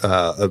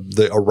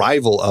 the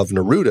arrival of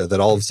Neruda that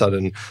all of a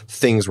sudden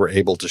things were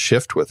able to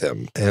shift with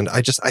him. And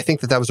I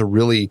think that was a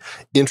really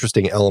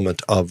interesting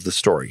element of the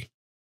story.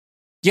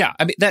 Yeah,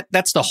 I mean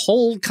that's the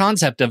whole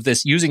concept of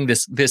this, using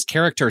this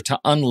character to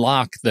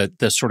unlock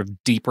the sort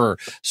of deeper,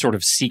 sort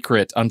of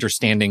secret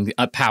understanding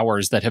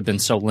powers that have been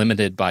so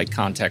limited by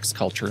context,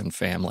 culture, and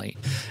family.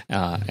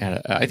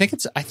 And I think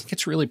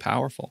it's really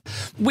powerful.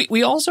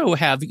 We also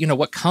have,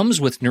 what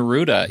comes with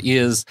Neruda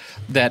is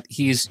that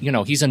he's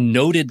a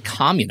noted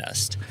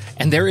communist,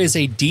 and there is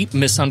a deep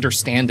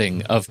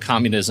misunderstanding of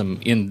communism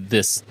in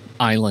this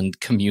island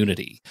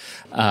community,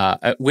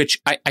 which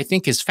I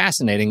think is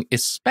fascinating,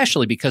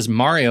 especially because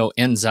Mario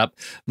ends up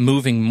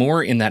moving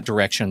more in that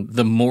direction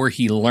the more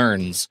he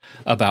learns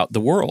about the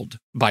world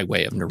by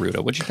way of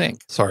Neruda. What'd you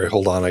think? Sorry,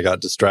 hold on. I got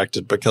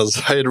distracted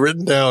because I had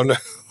written down,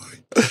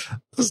 I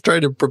was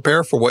trying to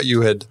prepare for what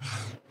you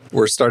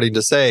were starting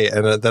to say,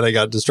 and then I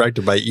got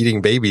distracted by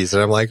eating babies,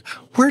 and I'm like,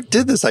 where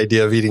did this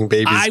idea of eating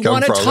babies come from? I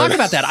want to talk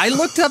about that. I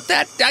looked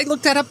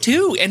that up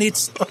too, and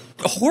it's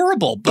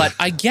horrible, but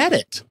I get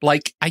it.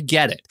 I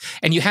get it.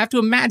 And you have to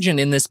imagine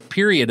in this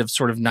period of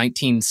sort of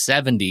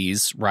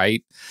 1970s,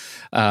 right,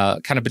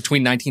 kind of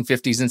between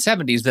 1950s and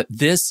 70s, that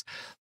this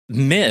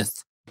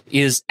myth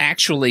is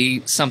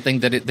actually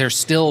something that they're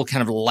still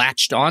kind of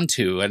latched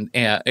onto, and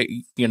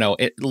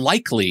it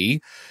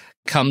likely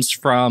comes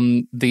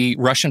from the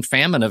Russian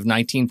famine of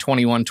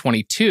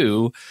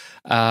 1921-22.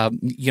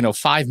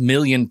 5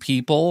 million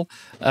people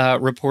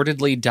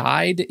reportedly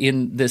died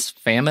in this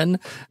famine.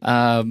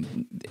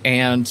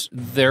 And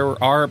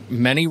there are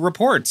many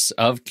reports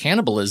of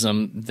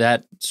cannibalism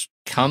that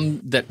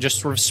just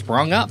sort of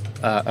sprung up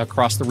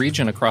across the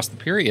region, across the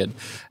period,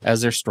 as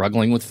they're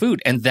struggling with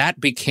food. And that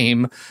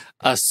became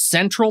a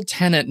central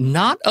tenet,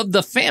 not of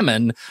the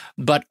famine,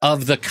 but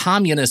of the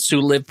communists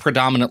who live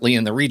predominantly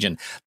in the region.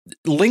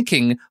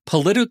 Linking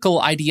political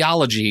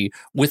ideology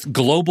with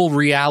global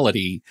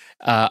reality,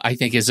 I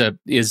think, is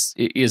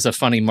a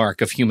funny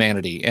mark of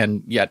humanity,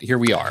 and yet here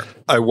we are.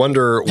 I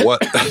wonder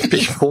what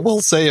people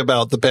will say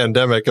about the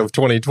pandemic of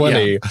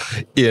 2020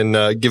 in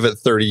give it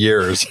 30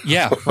 years.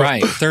 Yeah,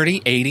 right.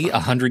 30, 80,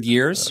 100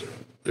 years.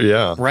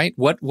 Yeah. Right.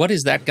 What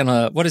is that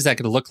gonna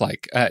look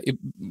like?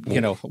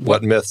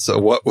 What myths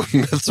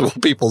will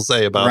people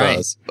say about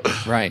us?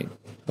 Right.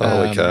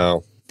 Holy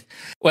cow.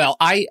 Well,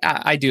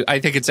 I do. I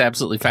think it's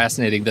absolutely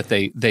fascinating that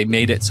they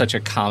made it such a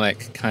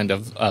comic kind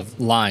of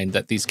line,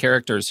 that these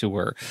characters who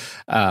were,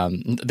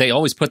 they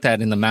always put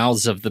that in the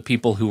mouths of the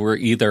people who were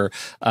either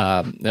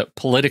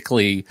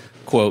politically,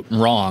 quote,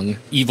 wrong,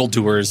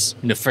 evildoers,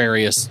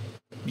 nefarious,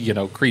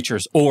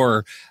 creatures,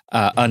 or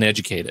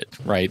uneducated,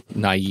 right?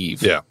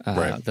 Naive. Yeah,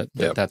 right.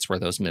 That's where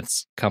those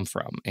myths come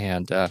from.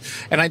 And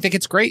I think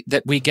it's great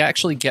that we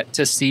actually get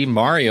to see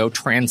Mario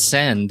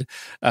transcend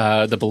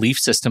the belief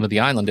system of the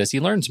island as he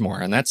learns more.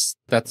 And that's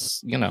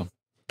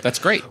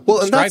great.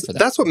 Well, and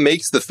that's what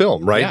makes the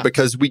film, right? Yeah.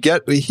 Because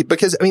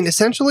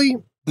essentially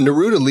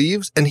Neruda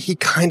leaves and he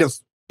kind of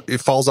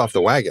falls off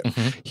the wagon.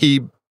 Mm-hmm.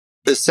 He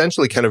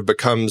essentially kind of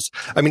becomes,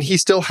 he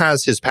still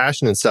has his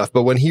passion and stuff,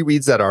 but when he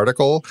reads that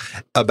article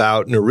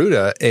about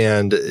Neruda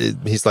and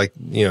he's like,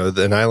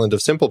 an island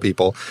of simple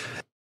people,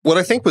 what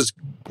I think was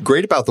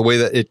great about the way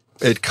that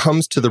it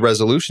comes to the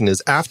resolution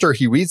is after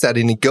he reads that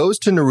and he goes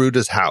to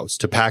Neruda's house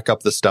to pack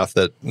up the stuff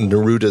that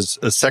Neruda's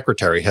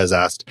secretary has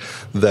asked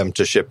them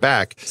to ship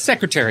back.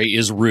 Secretary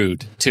is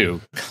rude too.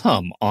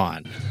 Come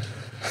on.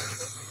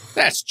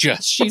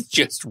 She's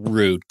just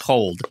rude,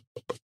 cold.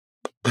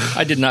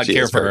 I did not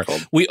care for her.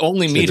 Cold. We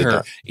only meet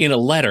her in a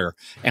letter,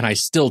 and I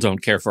still don't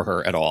care for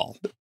her at all.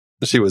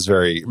 She was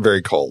very,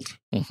 very cold.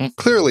 Mm-hmm.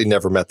 Clearly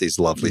never met these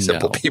lovely,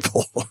 simple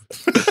people.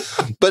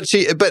 But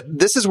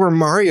this is where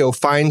Mario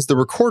finds the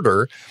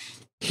recorder,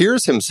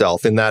 hears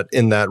himself in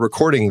that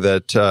recording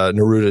that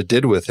Neruda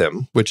did with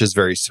him, which is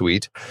very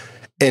sweet,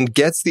 and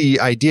gets the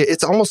idea.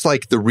 It's almost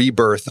like the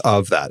rebirth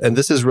of that. And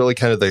this is really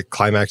kind of the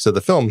climax of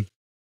the film,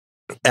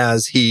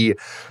 as he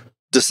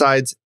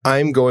decides,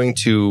 I'm going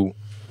to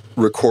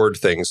record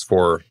things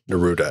for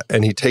Neruda,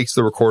 and he takes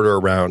the recorder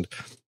around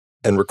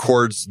and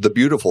records the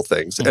beautiful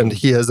things. Mm-hmm. And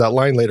he has that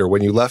line later,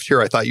 when you left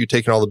here, I thought you'd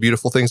taken all the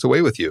beautiful things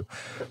away with you.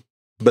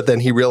 But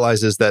then he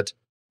realizes that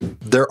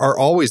there are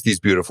always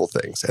these beautiful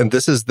things. And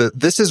this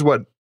is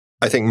what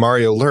I think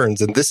Mario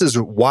learns. And this is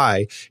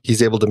why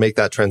he's able to make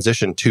that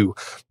transition to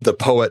the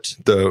poet,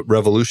 the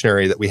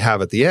revolutionary that we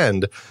have at the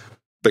end,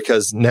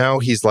 because now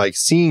he's like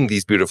seeing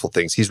these beautiful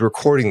things. He's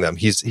recording them.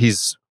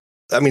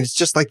 It's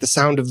just like the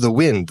sound of the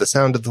wind, the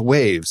sound of the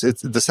waves,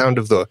 it's the sound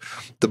of the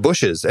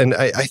bushes. And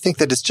I think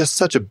that it's just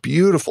such a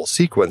beautiful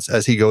sequence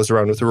as he goes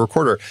around with the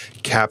recorder,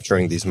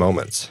 capturing these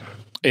moments.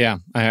 Yeah,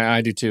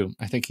 I do too.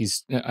 I think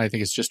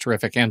it's just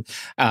terrific, and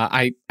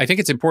I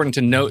think it's important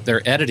to note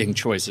their editing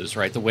choices.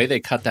 Right, the way they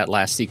cut that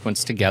last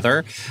sequence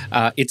together,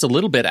 it's a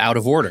little bit out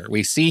of order.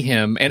 We see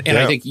him, and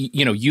I think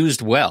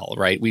used well.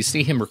 Right, we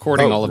see him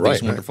recording all of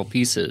these wonderful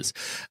pieces,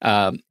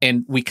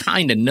 and we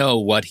kind of know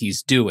what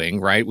he's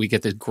doing. Right, we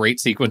get this great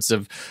sequence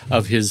of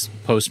his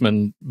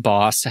postman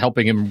boss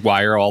helping him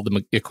wire all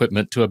the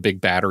equipment to a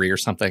big battery or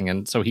something,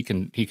 and so he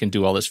can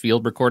do all this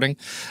field recording.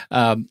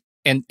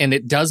 And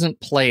it doesn't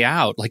play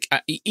out like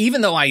even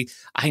though I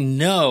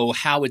know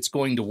how it's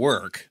going to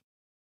work,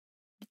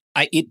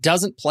 it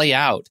doesn't play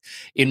out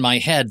in my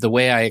head the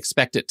way I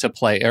expect it to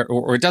play,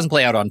 or it doesn't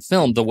play out on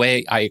film the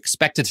way I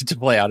expected it to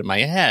play out in my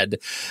head.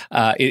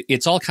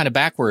 It's all kind of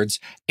backwards,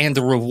 and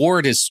the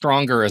reward is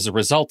stronger as a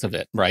result of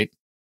it. Right,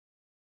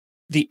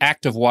 the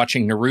act of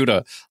watching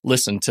Neruda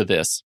listen to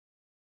this,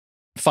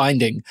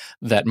 finding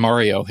that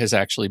Mario has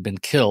actually been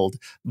killed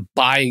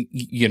by,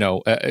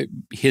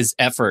 his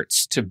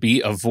efforts to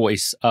be a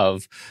voice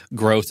of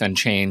growth and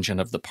change and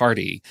of the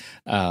party,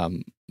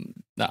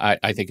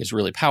 I think is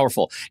really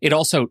powerful. It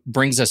also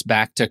brings us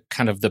back to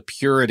kind of the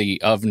purity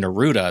of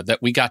Neruda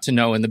that we got to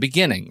know in the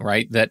beginning,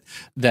 right?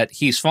 That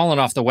he's fallen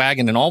off the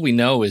wagon, and all we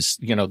know is,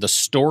 the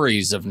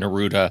stories of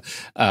Neruda,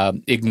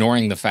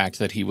 ignoring the fact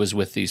that he was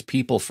with these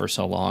people for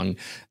so long.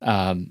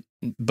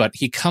 But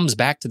he comes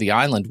back to the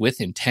island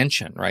with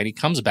intention, right? He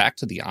comes back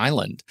to the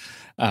island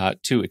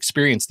to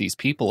experience these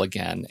people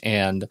again.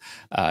 And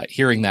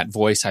hearing that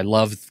voice, I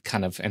love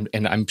kind of,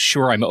 and I'm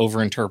sure I'm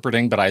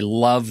overinterpreting, but I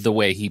love the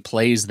way he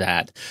plays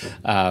that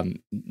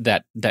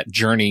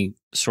journey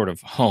sort of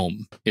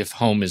home, if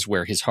home is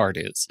where his heart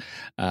is.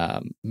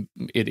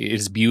 It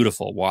is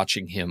beautiful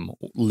watching him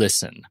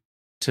listen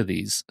to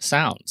these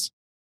sounds.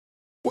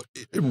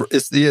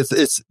 It's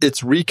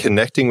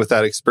reconnecting with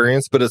that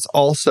experience, but it's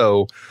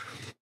also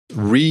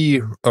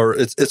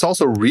it's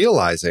also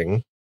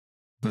realizing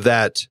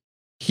that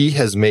he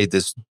has made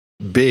this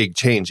big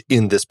change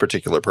in this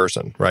particular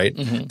person, right?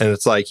 Mm-hmm. And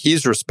it's like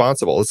he's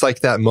responsible. It's like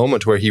that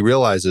moment where he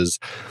realizes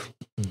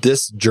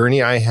this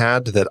journey I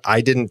had that I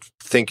didn't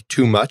think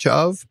too much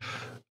of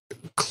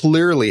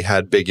clearly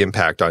had big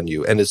impact on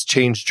you, and it's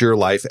changed your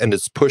life, and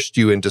it's pushed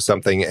you into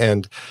something.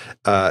 And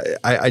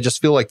I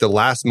just feel like the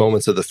last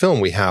moments of the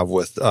film we have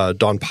with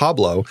Don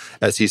Pablo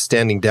as he's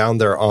standing down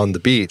there on the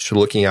beach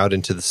looking out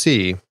into the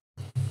sea,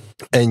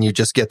 and you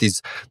just get these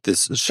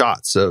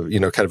shots of,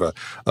 kind of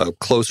a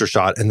closer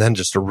shot and then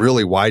just a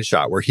really wide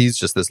shot where he's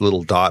just this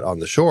little dot on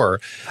the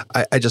shore.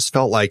 I just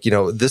felt like,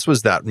 this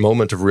was that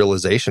moment of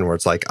realization where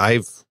it's like,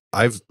 I've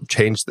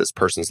changed this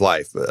person's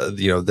life.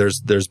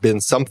 There's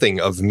been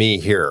something of me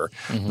here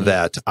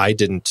that I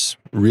didn't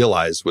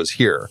realize was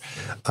here.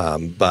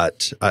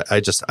 But I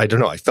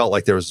don't know. I felt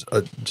like there was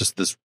just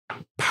this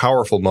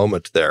powerful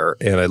moment there,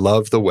 and I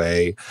love the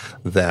way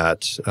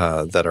that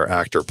our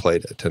actor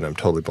played it. And I'm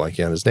totally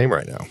blanking on his name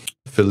right now.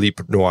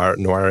 Philippe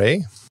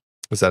Noiret.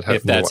 Is that how?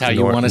 If that's how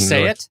you want to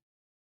say it.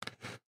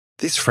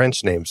 These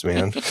French names,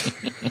 man.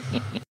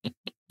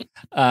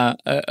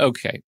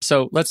 Okay,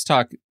 so let's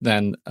talk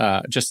then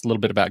just a little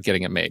bit about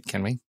getting it made,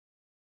 can we?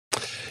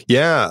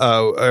 Yeah,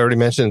 I already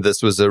mentioned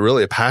this was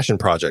really a passion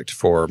project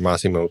for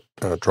Massimo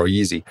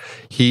Troisi.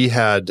 He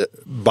had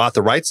bought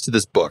the rights to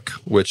this book,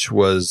 which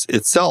was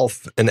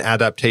itself an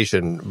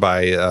adaptation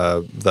by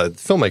the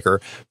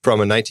filmmaker from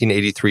a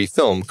 1983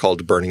 film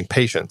called Burning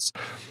Patience,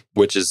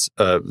 which is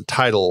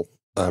title.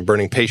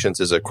 Burning Patience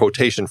is a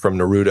quotation from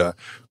Neruda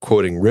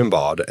quoting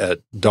Rimbaud, "At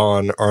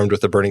dawn, armed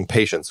with a burning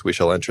patience, we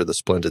shall enter the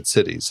splendid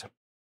cities."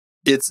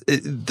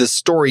 The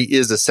story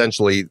is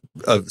essentially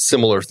a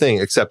similar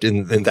thing, except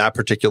in that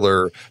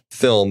particular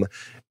film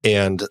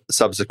and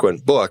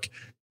subsequent book,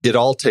 it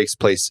all takes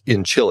place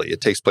in Chile.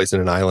 It takes place in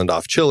an island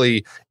off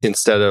Chile.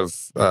 Instead of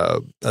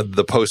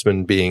the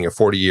postman being a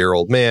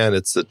 40-year-old man,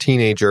 it's a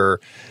teenager.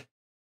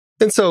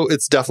 And so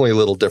it's definitely a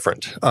little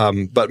different.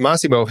 But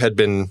Massimo had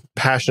been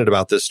passionate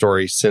about this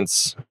story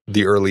since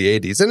the early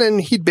 80s. And then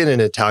he'd been an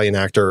Italian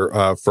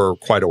actor for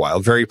quite a while,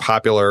 very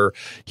popular.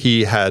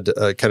 He had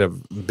kind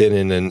of been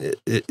in an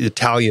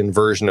Italian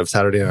version of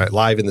Saturday Night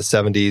Live in the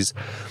 70s.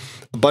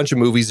 A bunch of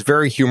movies,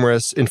 very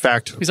humorous. In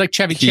fact, he's like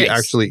Chevy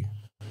Chase.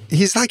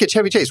 He's like a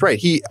Chevy Chase, right?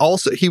 He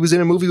was in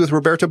a movie with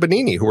Roberto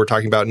Benigni, who we're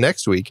talking about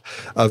next week,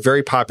 a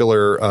very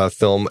popular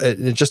film,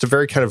 just a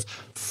very kind of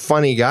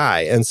funny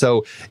guy. And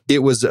so it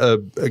was a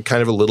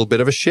kind of a little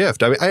bit of a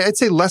shift. I mean, I'd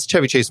say less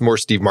Chevy Chase, more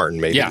Steve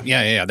Martin, maybe.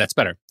 Yeah. That's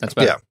better.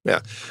 Yeah.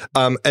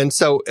 And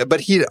so,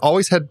 but he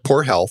always had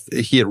poor health.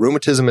 He had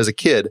rheumatism as a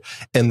kid,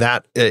 and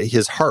that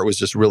his heart was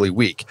just really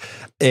weak.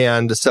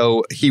 And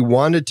so he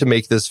wanted to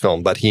make this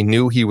film, but he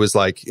knew he was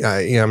like,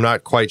 I'm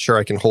not quite sure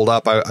I can hold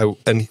up.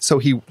 And so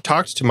he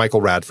talked to Michael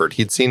Radford.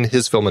 He'd seen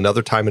his film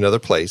Another Time, Another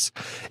Place,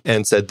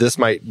 and said, this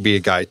might be a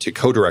guy to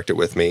co-direct it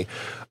with me,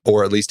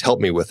 or at least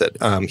help me with it.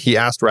 He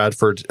asked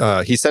Radford,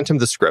 he sent him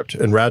the script,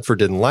 and Radford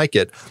didn't like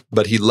it,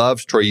 but he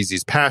loved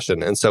Troisi's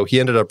passion. And so he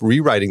ended up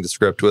rewriting the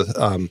script with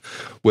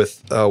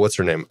what's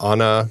her name?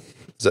 Anna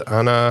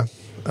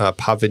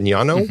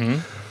Pavignano?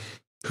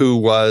 Mm-hmm. who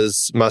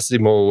was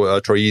Massimo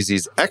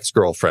Troisi's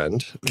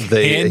ex-girlfriend.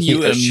 Can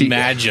you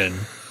imagine?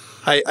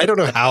 I don't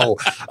know how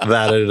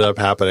that ended up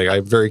happening.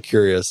 I'm very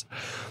curious.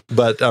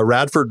 But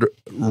Radford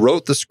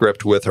wrote the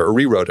script with her,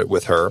 rewrote it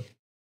with her,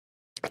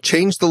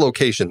 changed the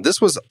location. This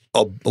was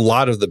a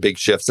lot of the big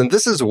shifts. And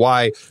this is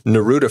why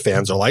Neruda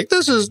fans are like,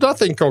 this is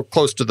nothing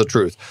close to the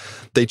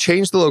truth. They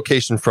changed the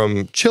location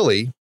from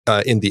Chile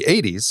in the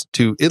 80s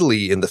to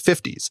Italy in the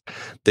 50s.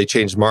 They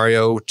changed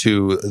Mario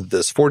to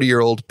this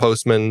 40-year-old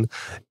postman,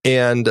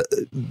 and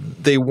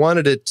they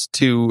wanted it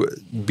to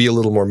be a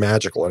little more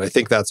magical. And I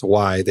think that's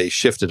why they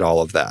shifted all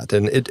of that.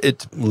 And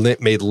it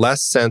made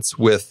less sense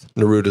with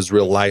Neruda's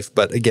real life.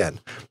 But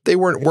again, they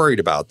weren't worried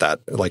about that,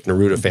 like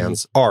Neruda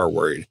fans are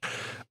worried.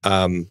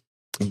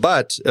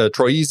 But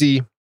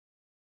Troisi,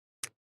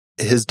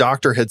 his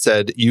doctor had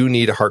said, you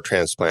need a heart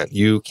transplant.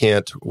 You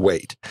can't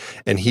wait.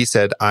 And he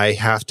said, I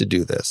have to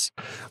do this.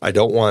 I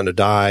don't want to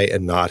die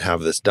and not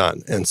have this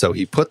done. And so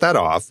he put that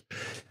off,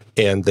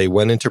 and they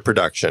went into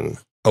production.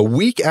 A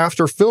week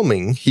after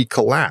filming, he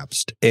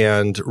collapsed,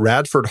 and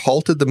Radford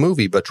halted the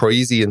movie, but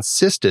Troisi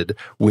insisted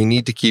we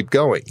need to keep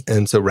going.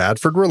 And so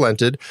Radford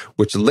relented,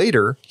 which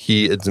later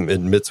he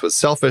admits was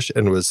selfish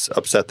and was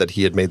upset that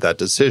he had made that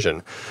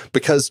decision,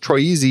 because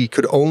Troisi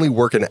could only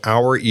work an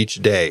hour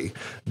each day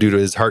due to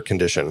his heart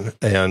condition.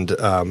 And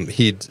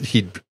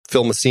he'd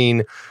film a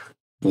scene,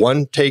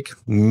 one take,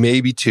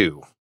 maybe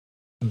two.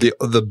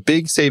 The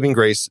big saving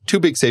grace, two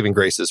big saving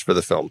graces for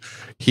the film.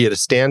 He had a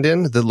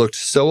stand-in that looked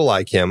so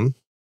like him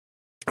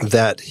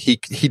that he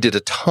did a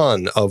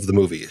ton of the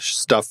movie,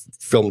 stuff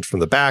filmed from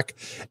the back,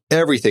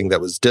 everything that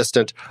was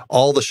distant,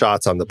 all the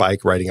shots on the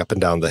bike riding up and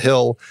down the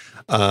hill.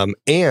 And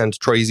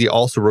Troisi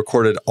also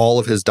recorded all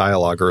of his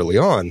dialogue early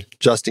on,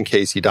 just in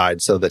case he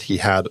died, so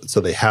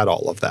they had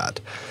all of that.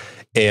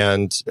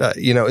 And,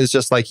 it's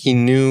just like he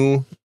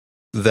knew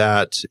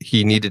that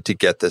he needed to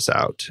get this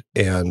out.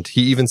 And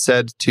he even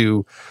said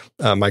to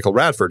Michael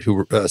Radford,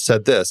 who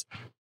said this,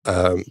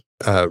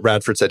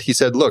 Radford said, he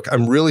said, look,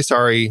 I'm really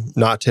sorry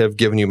not to have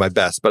given you my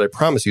best, but I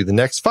promise you the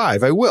next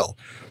 5 I will.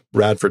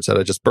 Radford said,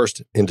 I just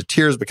burst into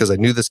tears because I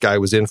knew this guy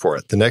was in for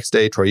it. The next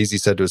day, Troisi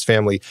said to his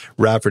family,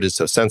 Radford is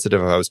so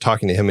sensitive. I was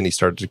talking to him and he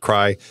started to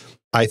cry.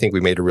 I think we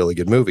made a really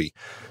good movie.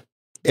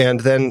 And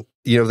then,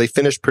 they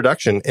finished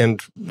production,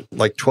 and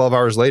like 12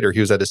 hours later, he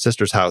was at his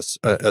sister's house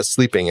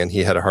sleeping, and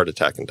he had a heart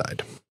attack and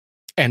died.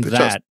 And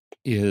that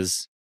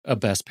is a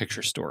Best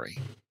Picture story.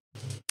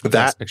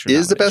 That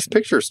is the Best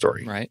Picture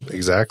story. Right.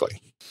 Exactly.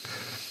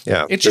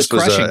 Yeah. It's just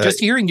crushing. Just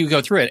hearing you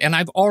go through it. And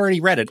I've already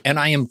read it, and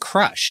I am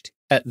crushed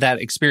at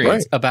that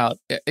experience about,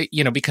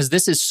 because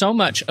this is so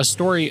much a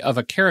story of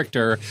a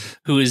character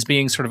who is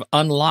being sort of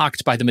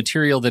unlocked by the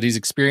material that he's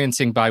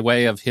experiencing by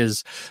way of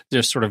his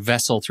sort of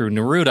vessel through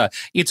Neruda.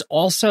 It's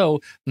also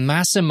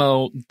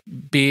Massimo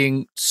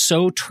being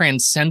so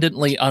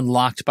transcendently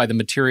unlocked by the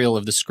material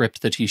of the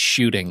script that he's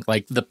shooting.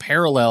 Like, the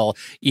parallel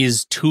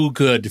is too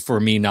good for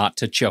me not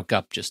to choke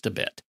up just a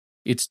bit.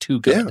 It's too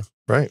good.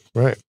 Yeah,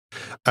 right.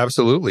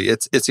 Absolutely.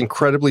 It's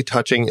incredibly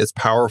touching. It's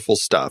powerful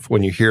stuff.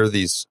 When you hear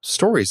these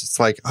stories,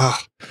 it's like,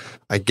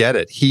 I get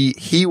it.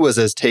 He was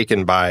as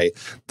taken by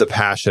the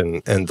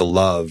passion and the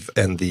love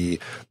and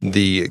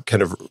the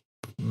kind of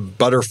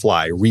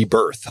butterfly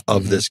rebirth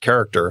of this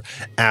character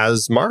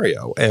as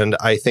Mario. And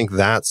I think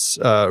that's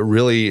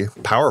really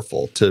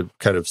powerful to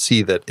kind of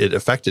see that it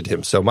affected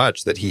him so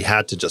much that he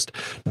had to just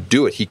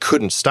do it. He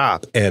couldn't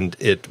stop, and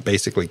it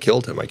basically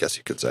killed him, I guess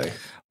you could say.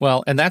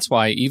 Well, and that's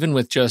why even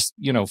with just,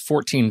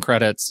 14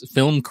 credits,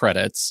 film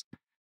credits,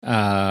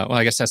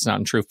 I guess that's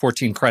not true,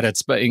 14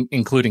 credits, but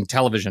including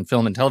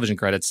film and television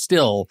credits,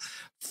 still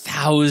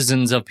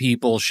thousands of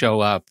people show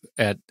up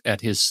at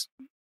his,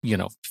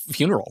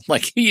 funeral.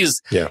 Like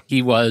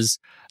he was,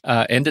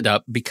 ended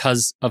up,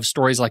 because of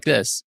stories like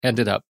this,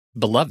 ended up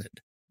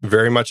beloved.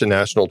 Very much a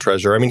national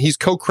treasure. I mean, he's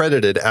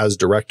co-credited as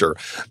director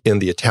in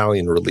the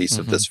Italian release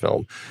of this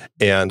film.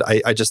 And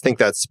I just think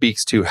that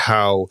speaks to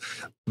how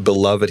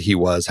beloved he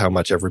was, how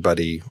much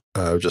everybody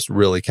just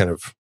really kind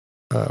of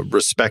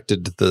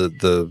respected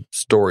the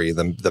story,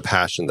 the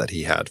passion that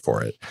he had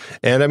for it.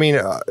 And I mean,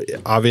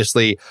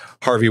 obviously,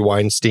 Harvey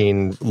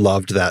Weinstein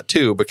loved that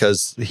too,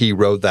 because he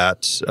wrote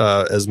that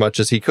as much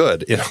as he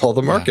could in all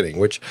the marketing,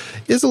 which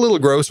is a little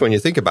gross when you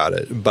think about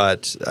it.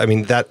 But I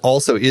mean, that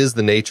also is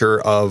the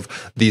nature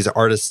of these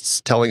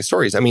artists telling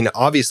stories. I mean,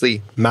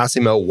 obviously,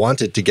 Massimo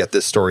wanted to get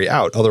this story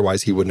out.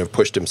 Otherwise, he wouldn't have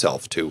pushed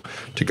himself to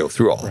go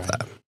through all of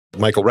that.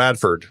 Michael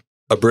Radford,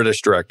 a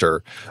British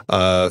director,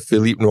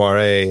 Philippe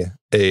Noiret,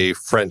 a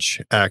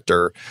French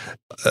actor,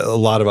 a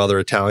lot of other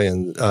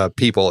Italian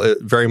people. It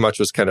very much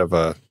was kind of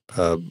a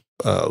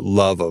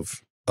love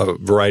of a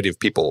variety of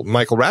people.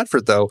 Michael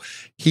Radford, though,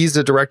 he's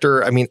a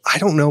director. I mean, I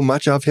don't know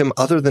much of him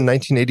other than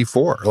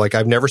 1984. Like,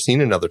 I've never seen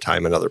Another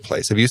Time, Another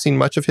Place. Have you seen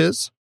much of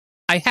his?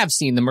 I have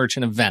seen The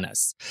Merchant of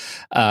Venice.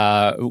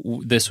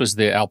 This was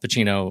the Al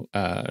Pacino,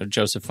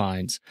 Joseph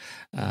Fiennes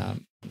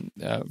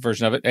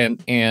version of it.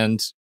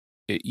 And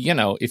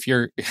if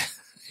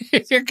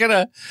if you're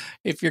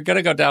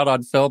gonna go down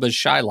on film as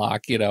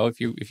Shylock,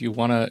 if you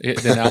want to,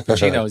 then Al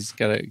Pacino is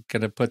gonna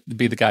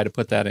be the guy to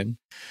put that in,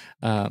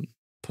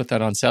 put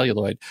that on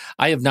celluloid.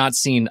 I have not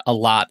seen a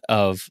lot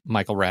of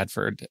Michael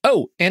Radford.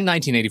 Oh, and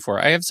 1984.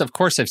 I've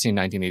seen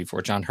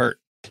 1984. John Hurt.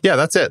 Yeah,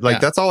 that's it.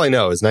 That's all I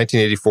know is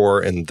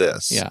 1984 and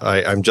this. Yeah.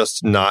 I'm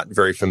just not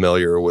very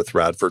familiar with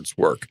Radford's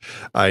work.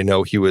 I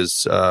know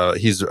he's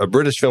a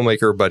British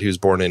filmmaker, but he was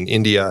born in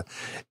India,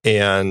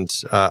 and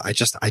I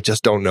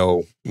just don't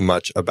know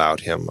much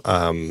about him.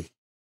 And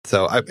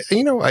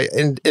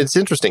it's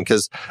interesting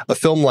because a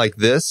film like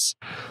this,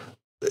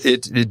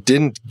 it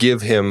didn't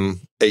give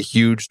him a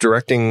huge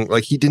directing,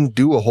 he didn't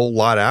do a whole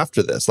lot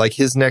after this.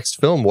 His next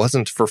film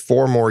wasn't for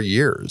 4 more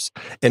years.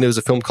 And it was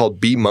a film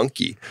called Bee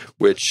Monkey,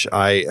 which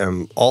I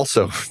am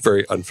also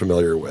very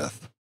unfamiliar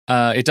with.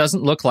 It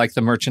doesn't look like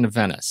The Merchant of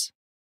Venice.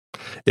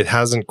 It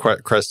hasn't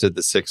quite crested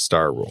the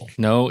 6-star rule.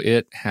 No,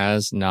 it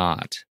has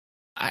not.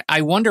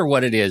 I wonder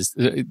what it is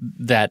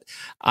that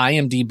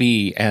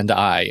IMDb and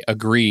I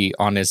agree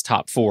on his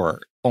top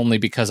 4, only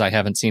because I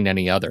haven't seen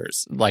any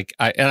others.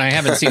 I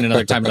haven't seen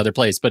Another Time, Another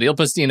Place, but Il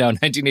Postino,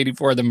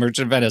 1984, The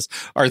Merchant of Venice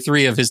are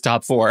 3 of his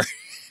top 4,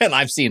 and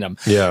I've seen them.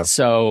 Yeah.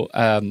 So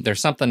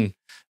there's something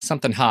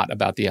hot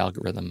about the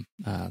algorithm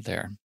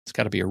there. It's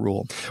got to be a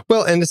rule.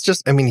 Well, and it's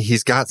just,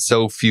 he's got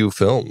so few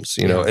films,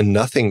 and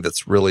nothing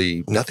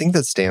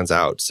that stands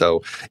out.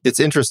 So it's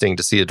interesting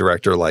to see a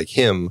director like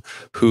him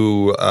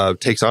who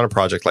takes on a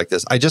project like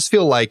this. I just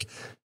feel like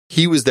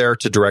he was there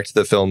to direct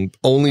the film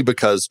only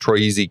because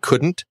Troisi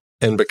couldn't.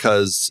 And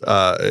because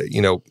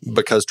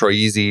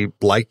Troisi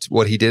liked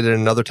what he did in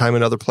Another Time,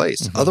 Another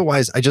Place. Mm-hmm.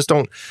 Otherwise, I just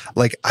don't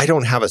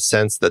have a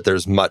sense that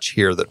there's much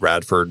here that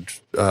Radford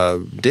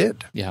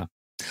did. Yeah.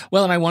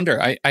 Well, and I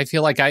wonder, I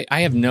feel like I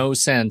have no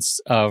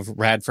sense of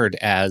Radford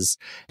as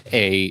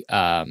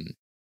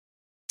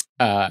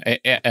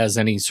as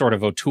any sort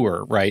of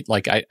auteur, right?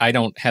 I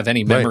don't have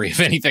any memory of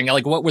anything.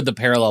 What would the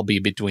parallel be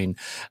between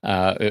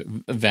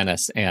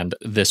Venice and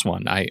this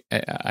one? I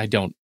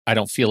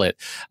don't feel it.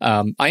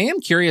 I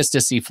am curious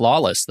to see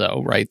Flawless,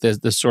 though, right?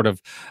 This sort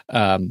of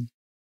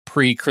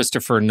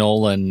pre-Christopher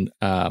Nolan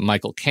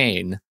Michael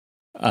Caine.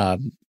 I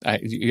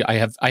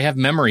have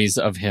memories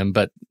of him,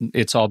 but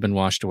it's all been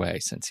washed away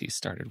since he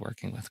started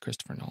working with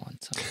Christopher Nolan.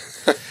 So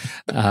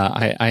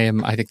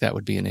I think that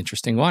would be an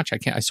interesting watch.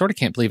 I sort of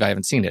can't believe I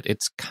haven't seen it.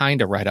 It's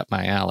kind of right up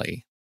my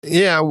alley.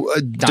 Yeah,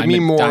 Demi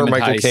Moore,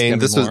 Michael Caine.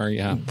 This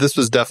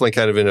was definitely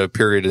kind of in a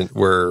period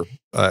where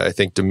I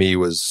think Demi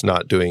was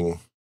not doing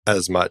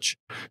as much,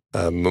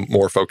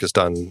 more focused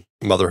on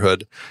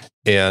motherhood,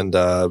 and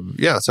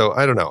so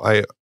I don't know.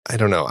 I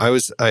don't know. I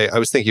was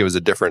thinking it was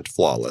a different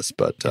Flawless,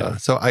 but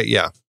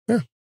yeah.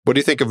 What do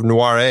you think of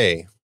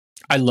Noire?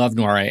 I love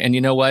Noire, and you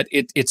know what?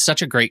 It's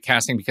such a great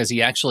casting because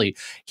he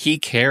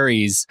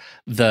carries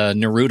the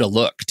Neruda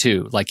look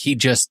too.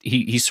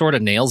 He sort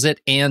of nails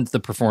it, and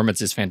the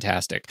performance is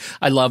fantastic.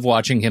 I love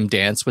watching him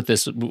dance with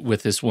this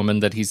woman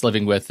that he's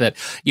living with. That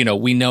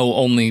we know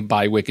only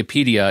by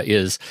Wikipedia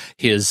is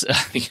his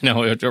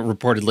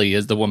reportedly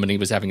is the woman he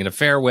was having an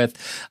affair with,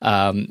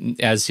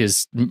 as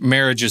his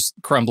marriage is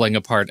crumbling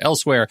apart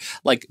elsewhere.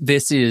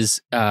 This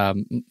is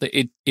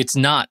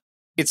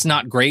It's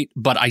not great,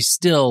 but I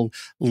still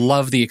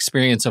love the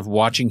experience of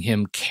watching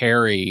him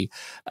carry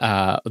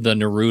the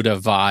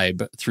Neruda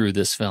vibe through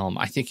this film.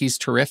 I think he's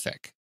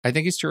terrific.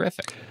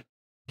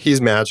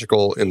 He's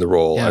magical in the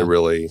role. Yeah. I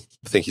really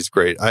think he's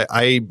great.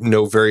 I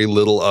know very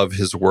little of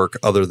his work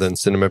other than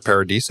Cinema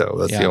Paradiso.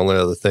 That's the only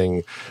other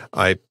thing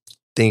I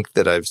think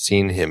that I've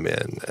seen him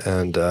in.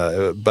 And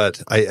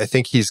but I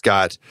think he's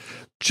got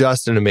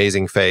just an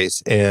amazing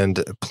face,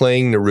 and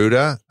playing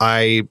Neruda,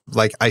 I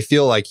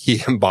feel like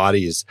he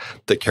embodies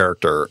the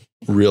character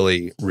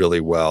really, really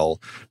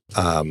well.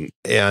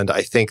 And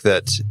I think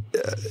that,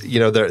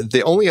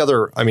 the only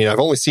other, I've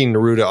only seen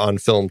Neruda on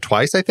film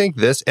twice, I think,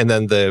 this, and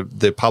then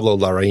the Pablo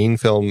Larraín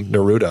film,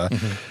 Neruda.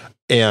 Mm-hmm.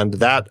 And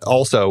that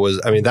also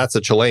was, that's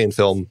a Chilean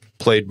film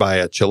played by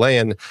a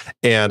Chilean.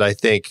 And I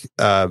think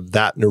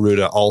that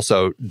Neruda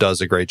also does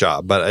a great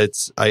job.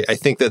 But I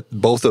think that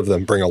both of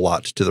them bring a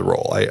lot to the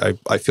role.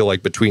 I feel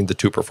like between the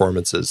two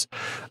performances,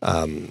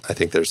 I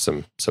think there's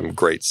some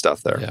great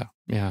stuff there. Yeah,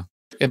 yeah.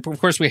 And of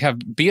course, we have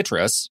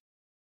Beatrice,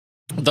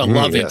 the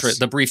love interest,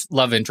 the brief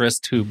love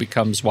interest who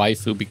becomes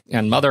wife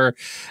and mother,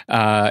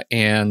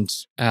 and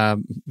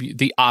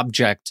the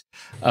object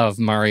of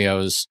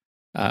Mario's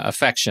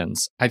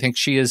affections. I think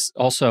she is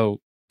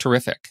also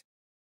terrific.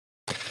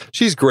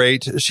 She's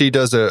great. She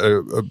does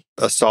a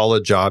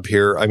solid job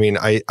here.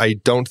 I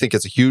don't think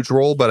it's a huge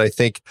role, but I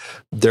think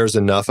there's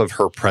enough of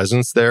her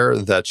presence there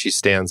that she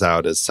stands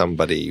out as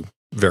somebody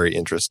very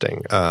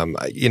interesting.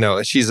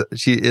 She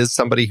is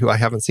somebody who I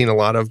haven't seen a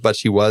lot of, but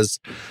she was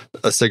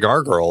a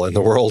cigar girl in The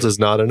World Is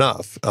Not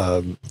Enough.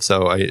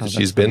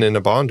 She's been in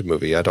a Bond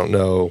movie. I don't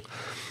know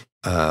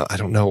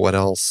what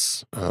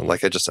else.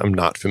 I'm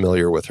not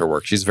familiar with her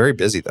work. She's very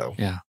busy, though.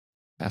 Yeah.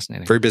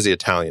 Fascinating. Very busy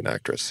Italian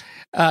actress.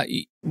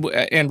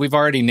 And we've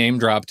already name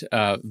dropped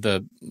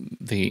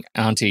the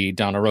Auntie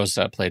Donna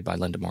Rosa, played by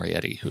Linda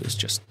Morietti, who is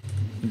just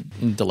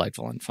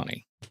delightful and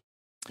funny.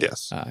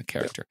 Yes.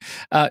 Character.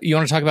 You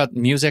want to talk about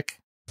music?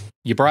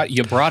 You brought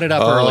it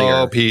up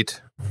earlier.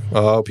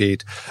 Oh,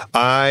 Pete.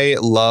 I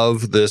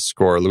love this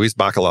score. Luis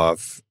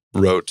Bacalov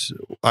wrote,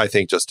 I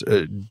think, just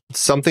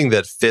something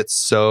that fits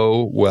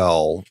so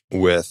well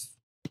with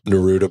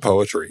Neruda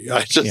poetry.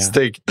 I just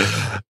think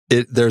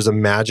there's a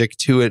magic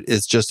to it.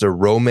 It's just a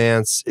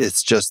romance.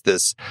 It's just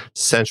this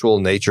sensual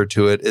nature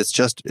to it.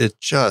 It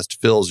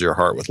just fills your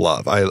heart with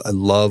love. I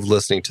love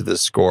listening to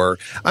this score.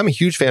 I'm a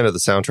huge fan of the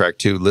soundtrack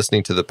too.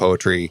 Listening to the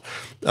poetry,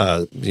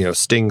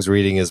 Sting's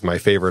reading is my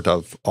favorite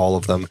of all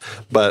of them.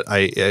 But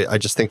I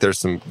just think there's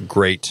some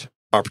great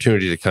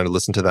opportunity to kind of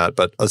listen to that.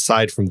 But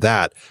aside from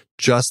that,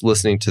 just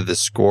listening to the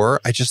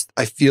score, I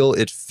feel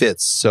it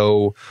fits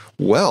so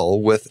well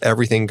with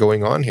everything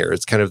going on here.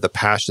 It's kind of the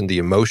passion, the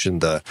emotion,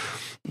 the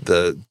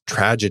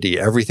tragedy,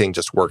 everything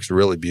just works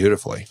really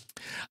beautifully.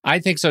 I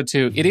think so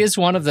too. It is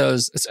one of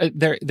those.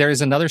 There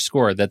is another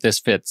score that this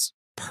fits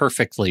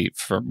perfectly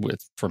for me.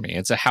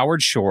 It's a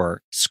Howard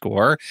Shore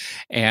score,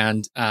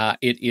 and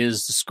it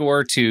is the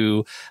score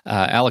to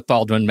Alec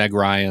Baldwin, Meg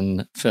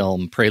Ryan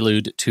film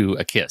Prelude to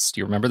a Kiss. Do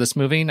you remember this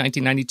movie,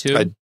 1992?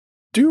 I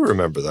do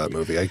remember that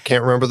movie. I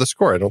can't remember the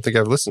score. I don't think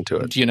I've listened to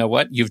it. Do you know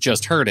what? You've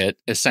just heard it,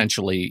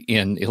 essentially,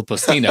 in Il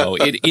Postino.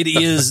 It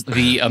is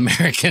the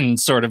American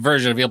sort of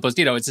version of Il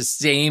Postino. It's the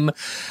same,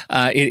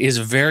 it is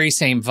very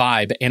same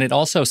vibe, and it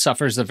also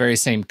suffers the very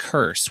same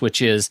curse,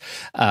 which is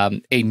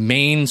a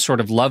main sort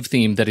of love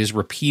theme that is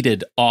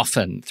repeated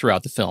often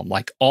throughout the film.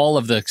 Like all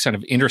of the sort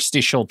of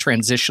interstitial,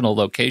 transitional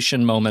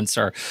location moments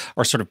are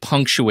sort of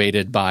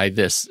punctuated by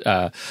this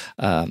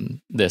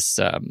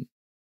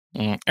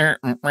what's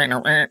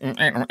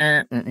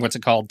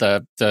it called?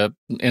 The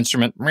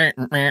instrument with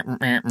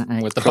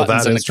the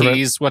buttons and the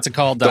keys. What's it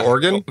called? The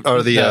organ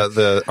or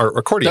the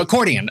accordion? The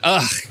accordion.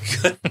 Ugh.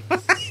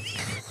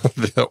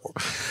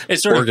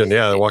 It's sort organ,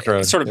 of, walking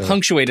around. It's sort of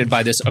punctuated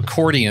by this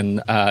accordion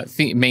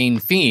main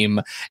theme,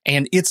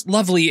 and it's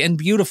lovely and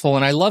beautiful,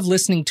 and I love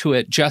listening to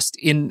it just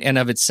in and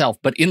of itself.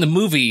 But in the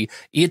movie,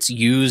 it's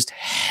used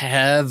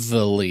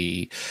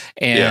heavily,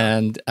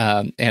 and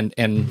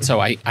so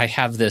I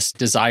have this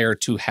desire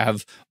to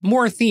have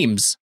more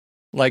themes.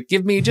 Like,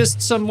 give me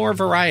just some more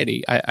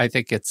variety. I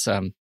think it's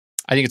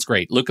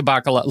great. Luis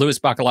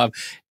Bacalov,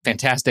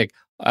 fantastic.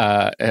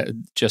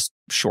 Just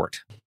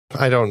short.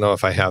 I don't know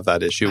if I have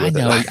that issue with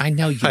it. I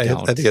know you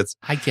don't.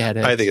 I get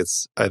it. I think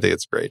it's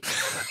great.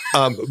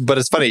 But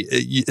it's funny.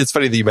 It's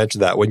funny that you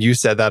mentioned that. When you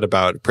said that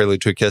about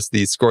Prelude to a Kiss,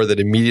 the score that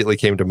immediately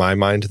came to my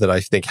mind that I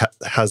think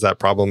has that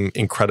problem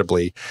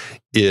incredibly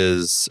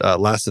is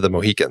Last of the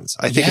Mohicans.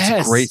 I think it's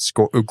a great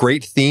score, a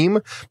great theme,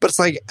 but it's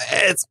like,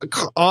 it's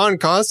on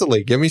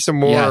constantly. Give me some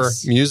more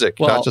music,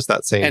 not just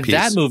that same piece.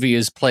 And that movie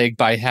is plagued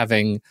by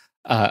having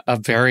a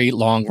very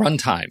long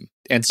runtime.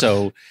 And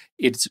so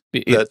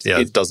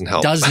it doesn't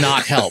help. Does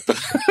not help.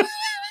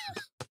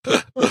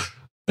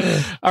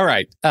 All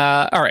right.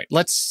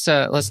 Let's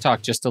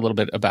talk just a little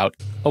bit about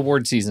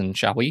award season,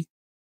 shall we?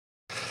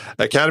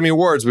 Academy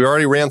Awards. We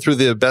already ran through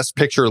the Best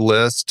Picture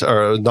list,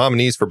 or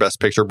nominees for Best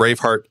Picture.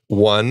 Braveheart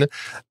won.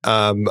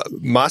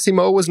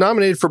 Massimo was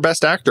nominated for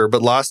Best Actor,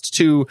 but lost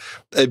to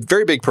a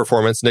very big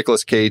performance,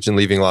 Nicolas Cage in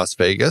Leaving Las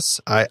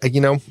Vegas. I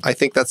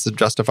think that's a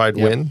justified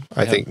win.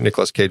 I think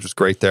Nicolas Cage was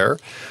great there.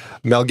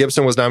 Mel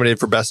Gibson was nominated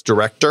for Best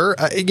Director.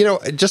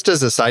 Just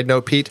as a side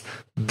note, Pete,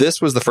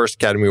 this was the first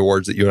Academy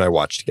Awards that you and I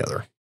watched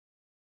together.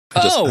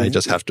 I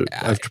just have to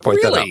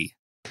point that out.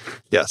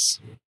 Yes,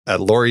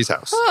 at Laurie's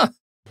house. Huh.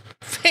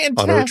 Fantastic.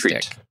 On a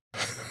retreat.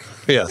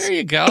 Yes. There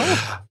you go.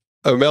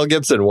 Mel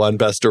Gibson won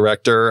Best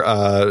Director,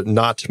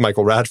 not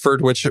Michael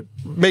Radford, which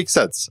makes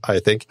sense, I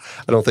think.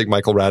 I don't think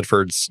Michael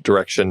Radford's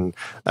direction,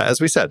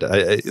 as we said,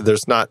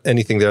 there's not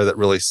anything there that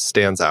really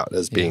stands out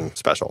as being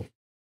special.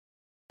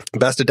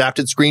 Best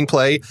Adapted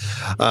Screenplay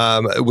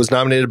was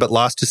nominated but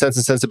lost to Sense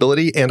and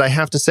Sensibility, and I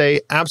have to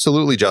say,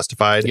 absolutely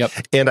justified. Yep.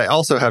 And I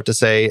also have to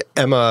say,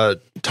 Emma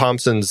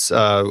Thompson's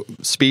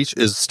speech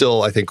is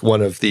still, I think,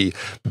 one of the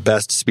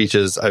best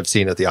speeches I've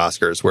seen at the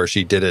Oscars, where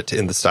she did it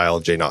in the style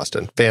of Jane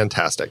Austen.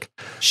 Fantastic.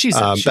 She's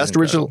Best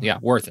Original. Yeah,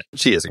 worth it.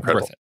 She is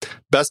incredible.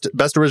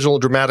 Best Original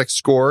Dramatic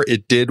Score,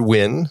 it did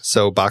win.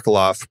 So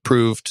Bacalov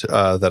proved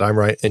that I'm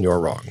right and you're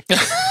wrong.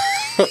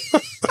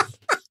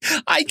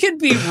 I could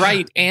be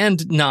right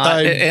and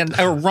not,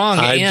 or wrong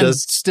and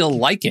still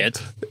like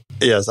it.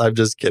 Yes, I'm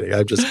just kidding.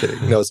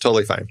 No, it's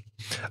totally fine.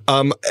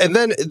 And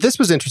then this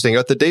was interesting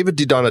at the David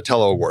Di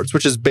Donatello Awards,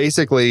 which is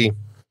basically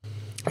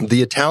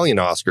the Italian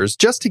Oscars.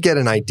 Just to get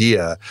an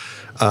idea,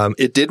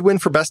 it did win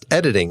for Best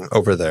Editing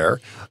over there.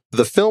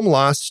 The film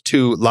lost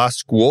to La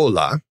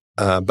Scuola,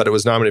 but it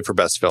was nominated for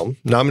Best Film.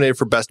 Nominated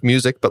for Best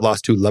Music, but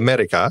lost to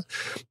L'America.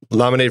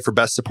 Nominated for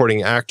Best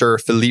Supporting Actor,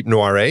 Philippe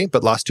Noiret,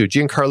 but lost to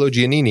Giancarlo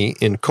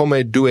Giannini in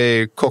Come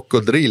Due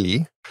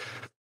Coccodrilli.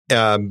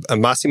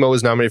 Massimo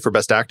was nominated for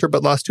Best Actor,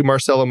 but lost to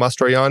Marcello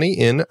Mastroianni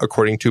in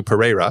According to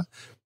Pereira.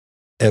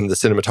 and the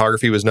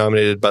cinematography was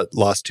nominated, but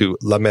lost to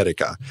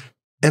L'America.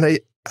 And I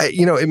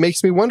it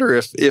makes me wonder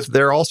if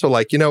they're also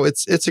like,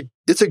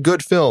 it's a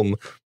good film,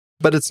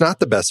 but it's not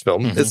the best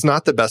film. Mm-hmm. It's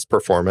not the best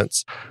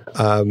performance,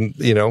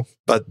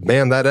 but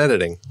man, that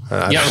editing,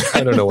 I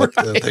don't know what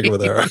to think of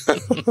there.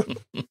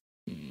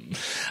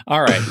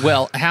 All right.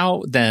 Well,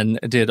 how then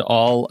did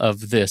all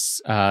of this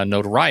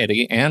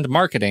notoriety and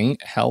marketing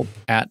help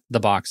at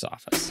the box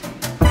office?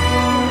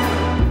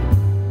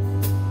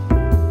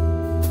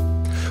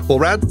 Well,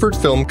 Radford's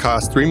film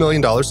cost $3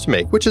 million to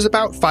make, which is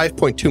about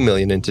 $5.2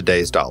 million in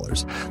today's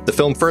dollars. The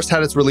film first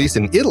had its release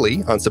in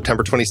Italy on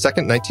September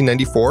 22nd,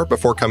 1994,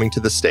 before coming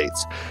to the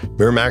States.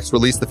 Miramax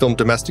released the film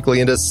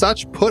domestically and as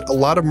such put a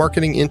lot of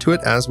marketing into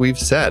it, as we've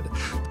said.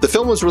 The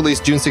film was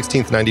released June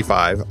 16th,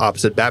 95,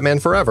 opposite Batman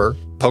Forever,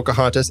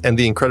 Pocahontas, and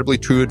The Incredibly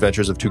True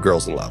Adventures of Two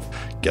Girls in Love.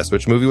 Guess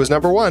which movie was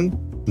number one?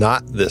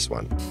 Not this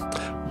one.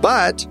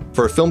 But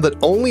for a film that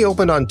only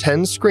opened on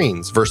 10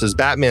 screens versus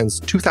Batman's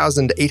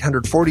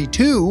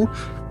 2,842,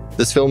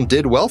 this film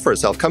did well for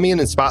itself, coming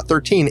in spot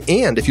 13.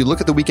 And if you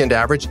look at the weekend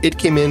average, it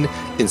came in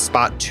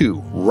spot 2,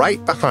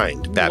 right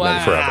behind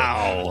Batman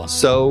Forever.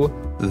 So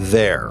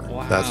there.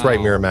 Wow. That's right,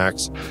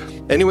 Miramax.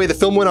 Anyway, the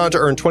film went on to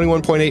earn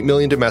 $21.8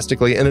 million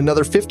domestically and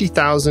another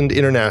 $50,000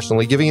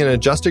 internationally, giving it an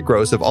adjusted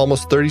gross of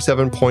almost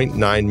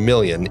 $37.9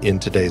 million in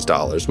today's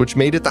dollars, which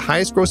made it the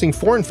highest-grossing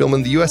foreign film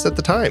in the U.S. at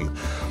the time.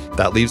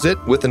 That leaves it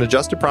with an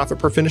adjusted profit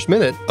per finished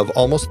minute of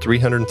almost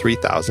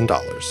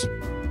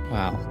 $303,000.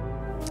 Wow.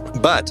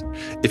 But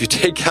if you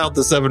take out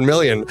the $7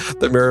 million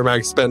that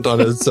Miramax spent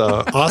on its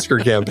Oscar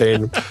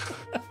campaign,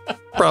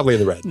 probably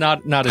in the red.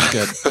 Not as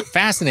good.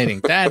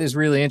 Fascinating. That is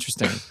really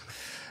interesting.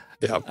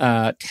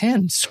 Yeah.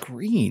 10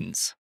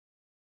 screens.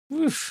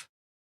 Oof.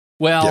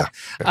 Well,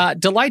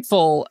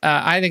 delightful.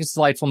 I think it's a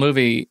delightful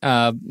movie.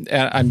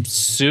 I'm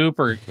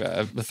super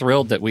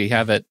thrilled that we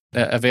have it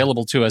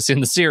available to us in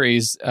the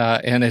series,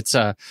 and it's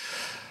a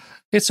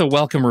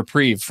welcome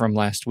reprieve from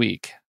last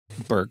week,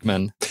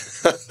 Bergman.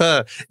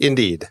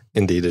 Indeed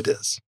it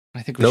is.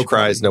 I think no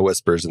cries, no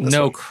whispers in this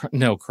one.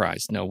 No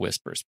cries, no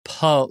whispers.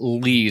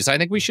 Please, I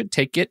think we should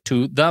take it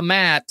to the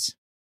mat.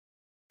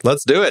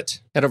 Let's do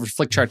it. Head over to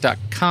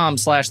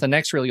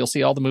flickchart.com/thenextreel. You'll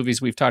see all the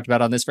movies we've talked about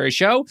on this very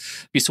show.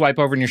 If you swipe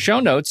over in your show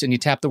notes and you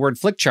tap the word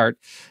Flickchart,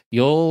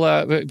 you'll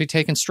be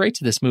taken straight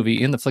to this movie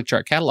in the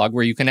Flickchart catalog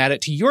where you can add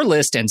it to your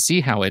list and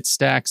see how it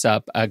stacks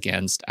up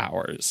against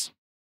ours.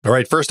 All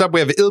right, first up we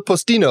have Il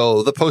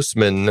Postino, the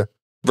Postman,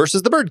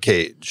 versus the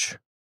Birdcage.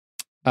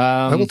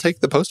 I will take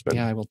the Postman.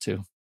 Yeah, I will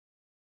too.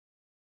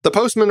 The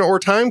Postman or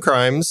Time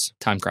Crimes?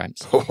 Time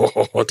Crimes.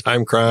 Oh,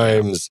 Time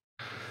Crimes.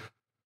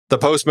 The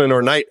Postman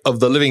or Night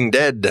of the Living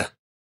Dead?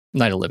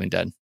 Night of the Living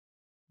Dead.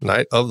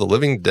 Night of the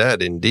Living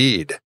Dead,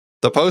 indeed.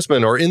 The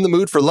Postman or In the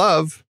Mood for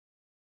Love?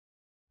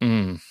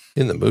 In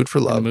the Mood for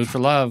Love. In the Mood for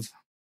Love.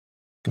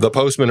 The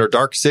Postman or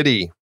Dark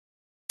City?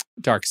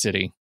 Dark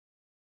City.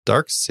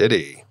 Dark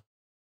City.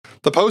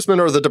 The Postman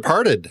or The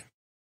Departed?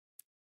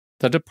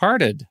 The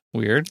Departed.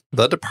 Weird.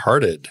 The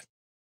Departed.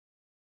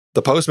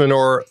 The Postman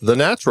or The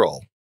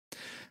Natural?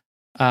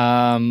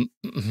 The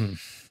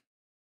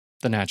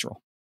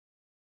Natural.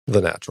 The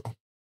Natural.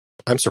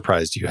 I'm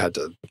surprised you had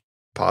to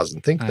pause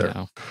and think there. I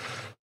know.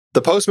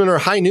 The Postman or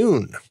High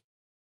Noon?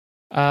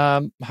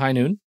 High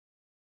Noon.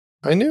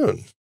 High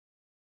Noon.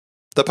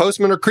 The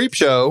Postman or Creep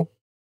Show?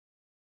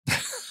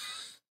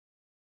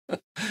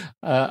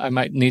 I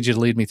might need you to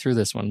lead me through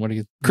this one. What do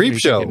you? Creep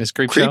Show.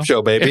 Creep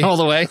Show, baby. All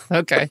the way.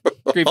 Okay.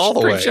 Creep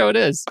Show it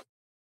is.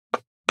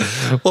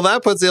 Well,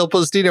 that puts Il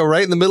Postino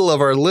right in the middle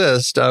of our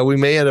list. We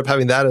may end up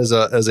having that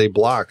as a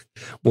block.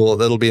 Well,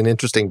 that'll be an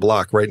interesting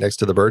block right next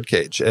to the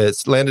Birdcage.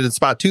 It's landed in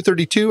spot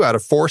 232 out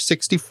of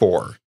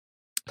 464.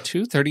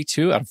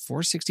 232 out of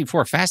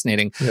 464.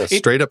 Fascinating. Yeah,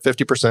 straight up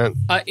 50%.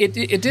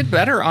 It did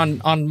better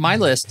on my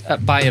list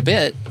by a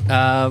bit,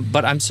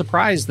 but I'm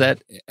surprised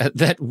that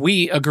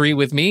we agree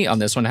with me on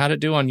this one. How'd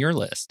it do on your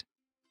list?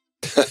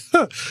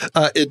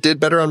 It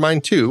did better on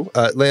mine too.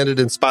 It landed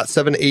in spot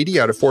 780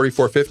 out of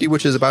 4450,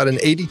 which is about an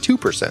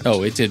 82%.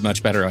 Oh, it did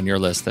much better on your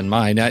list than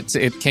mine.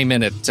 It came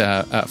in at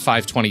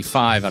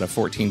 525 out of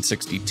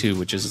 1462,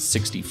 which is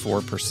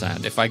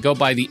 64%. If I go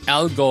by the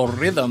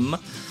algorithm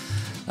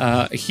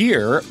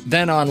here,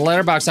 then on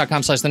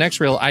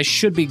letterboxd.com/thenextreel, I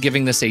should be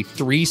giving this a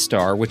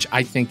 3-star, which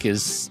I think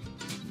is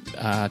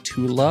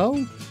too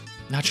low.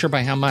 Not sure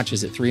by how much.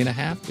 Is it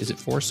 3.5? Is it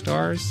 4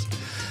 stars?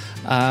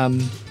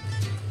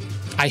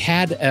 I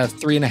had a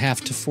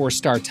 3.5 to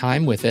 4-star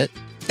time with it.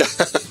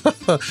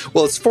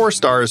 Well, it's 4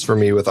 stars for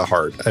me with a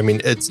heart. I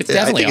mean, it's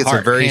definitely it's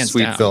a very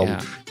sweet film.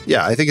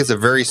 Yeah, I think it's a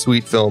very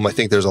sweet film. I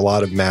think there's a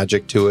lot of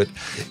magic to it.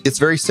 It's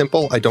very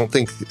simple. I don't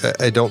think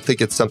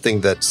it's something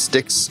that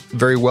sticks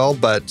very well,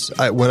 but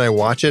when I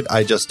watch it,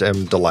 I just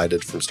am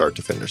delighted from start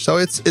to finish. So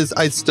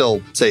I'd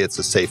still say it's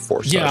a safe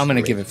 4 stars. Yeah, I'm going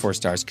to give it 4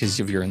 stars because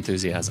of your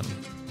enthusiasm.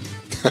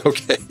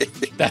 Okay.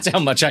 That's how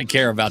much I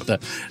care about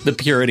the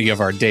purity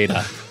of our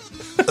data.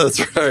 That's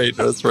right.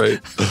 All right.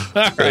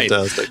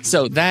 Fantastic.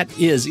 So that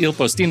is Il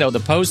Postino,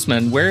 the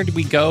Postman. Where do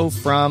we go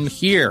from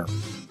here?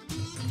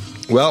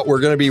 Well, we're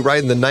going to be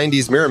riding the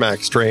 90s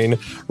Miramax train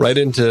right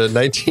into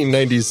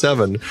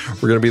 1997.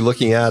 We're going to be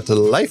looking at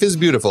Life is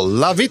Beautiful,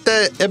 La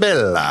Vita è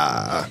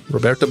Bella.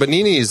 Roberto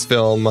Benigni's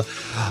film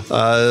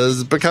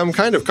has become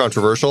kind of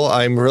controversial.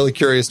 I'm really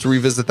curious to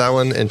revisit that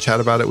one and chat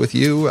about it with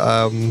you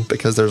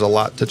because there's a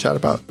lot to chat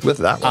about with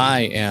that one.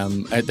 I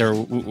am.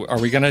 Are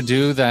we going to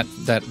do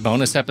that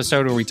bonus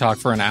episode where we talk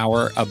for an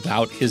hour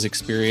about his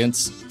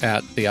experience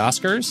at the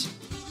Oscars?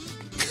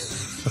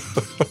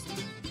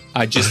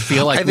 I just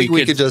feel like I think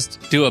we could just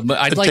do a.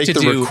 I'd like to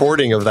do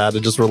recording of that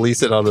and just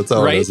release it on its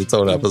own as its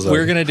own episode.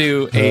 We're going to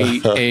do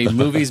a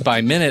movies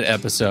by minute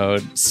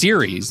episode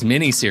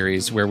mini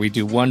series where we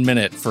do 1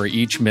 minute for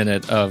each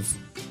minute of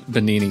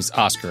Benigni's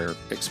Oscar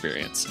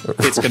experience.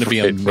 It's going to be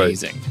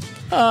amazing,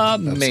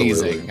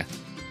 amazing. Absolutely.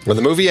 When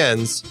the movie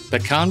ends, the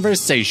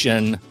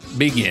conversation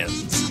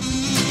begins.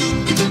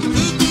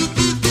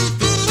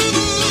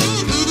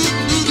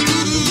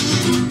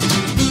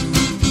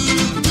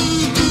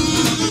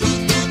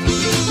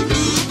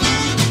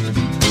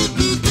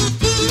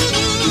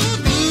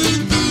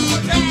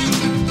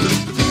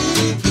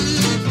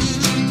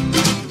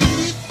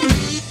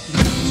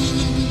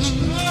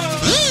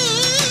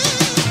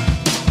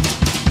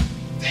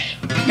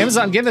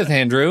 Amazon giveth,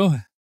 Andrew.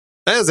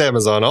 As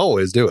Amazon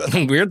always doeth.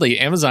 Weirdly,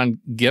 Amazon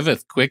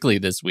giveth quickly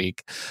this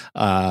week.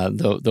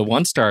 The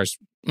 1 stars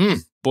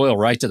boil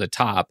right to the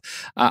top.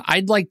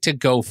 I'd like to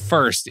go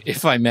first,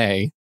 if I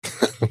may.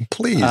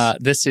 Please.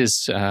 This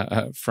is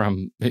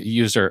from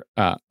user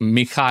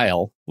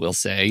Mikhail, we'll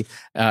say,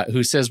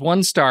 who says,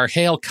 1 star,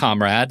 hail,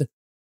 comrade.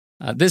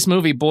 This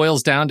movie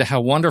boils down to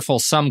how wonderful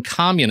some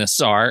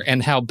communists are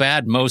and how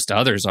bad most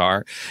others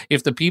are.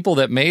 If the people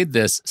that made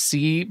this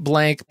C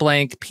blank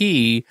blank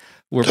P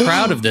were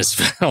proud of this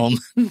film,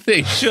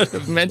 they should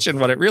have mentioned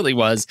what it really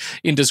was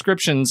in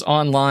descriptions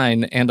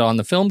online and on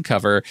the film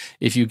cover.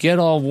 If you get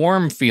all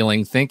warm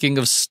feeling thinking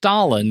of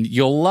Stalin,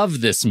 you'll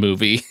love this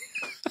movie.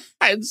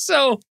 And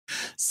so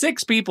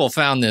 6 people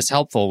found this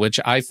helpful, which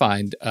I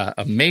find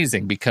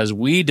amazing because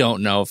we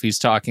don't know if he's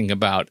talking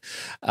about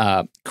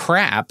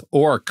crap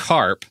or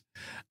carp.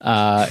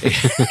 I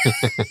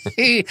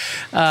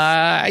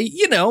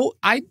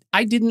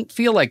didn't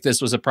feel like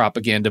this was a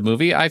propaganda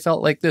movie. I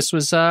felt like this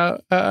was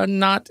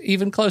not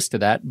even close to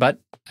that. But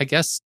I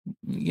guess,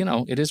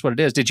 it is what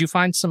it is. Did you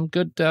find some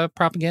good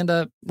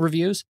propaganda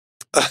reviews?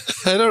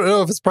 I don't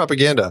know if it's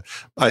propaganda.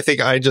 I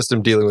think I just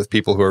am dealing with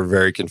people who are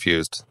very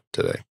confused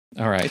today.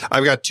 All right.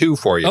 I've got 2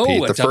 for you,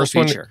 Pete. The first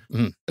feature.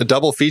 A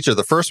double feature.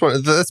 The first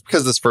one, that's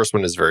because this first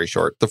one is very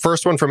short. The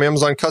first one from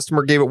Amazon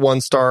customer gave it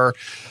 1 star,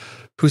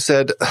 who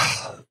said,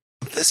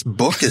 this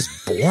book is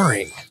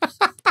boring.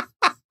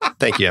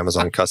 Thank you,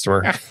 Amazon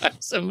customer.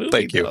 It's a movie,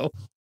 Thank you. Though.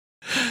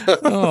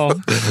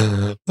 Oh.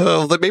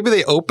 Maybe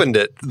they opened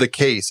the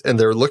case, and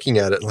they're looking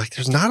at it like,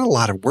 there's not a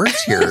lot of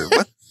words here.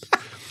 What?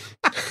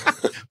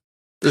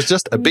 There's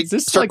just a big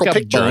circle like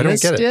picture. I don't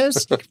get it.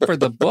 Disc for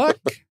the book?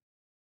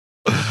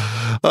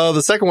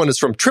 The second one is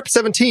from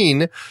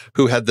Trip17,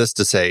 who had this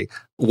to say,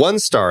 1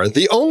 star.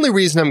 The only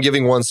reason I'm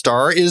giving 1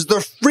 star is the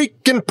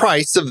freaking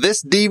price of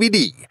this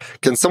DVD.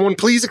 Can someone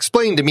please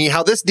explain to me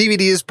how this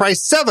DVD is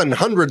priced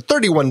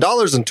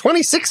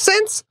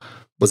 $731.26?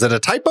 Was it a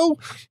typo?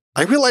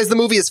 I realize the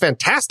movie is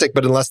fantastic,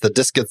 but unless the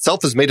disc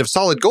itself is made of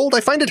solid gold, I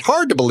find it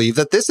hard to believe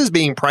that this is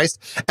being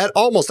priced at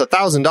almost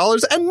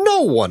 $1,000, and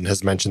no one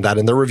has mentioned that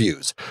in the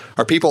reviews.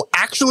 Are people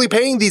actually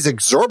paying these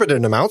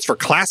exorbitant amounts for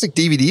classic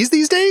DVDs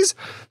these days?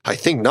 I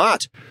think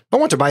not. I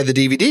want to buy the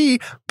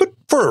DVD, but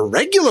for a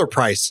regular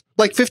price,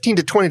 like $15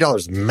 to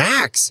 $20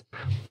 max.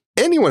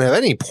 Anyone have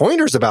any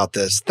pointers about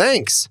this?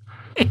 Thanks.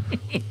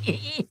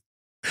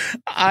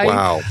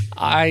 Wow.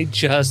 I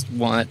just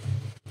want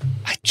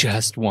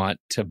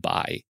to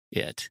buy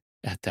it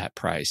at that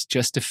price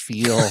just to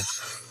feel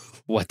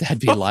what that'd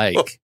be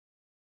like.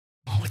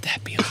 What would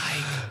that be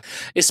like?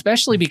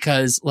 Especially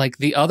because like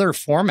the other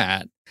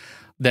format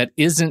that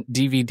isn't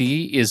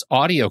DVD is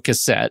audio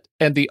cassette,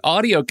 and the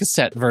audio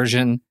cassette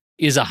version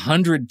is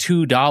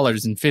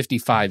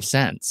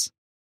 $102.55.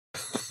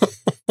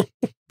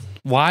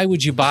 Why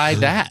would you buy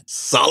that?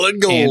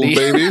 Solid gold, Andy?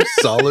 Baby.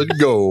 Solid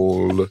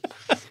gold.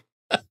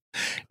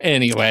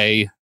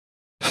 Anyway,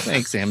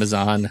 thanks,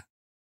 Amazon.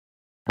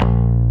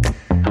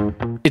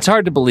 It's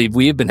hard to believe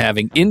we have been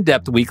having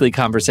in-depth weekly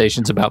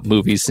conversations about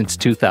movies since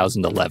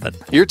 2011.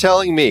 You're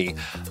telling me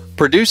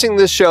producing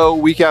this show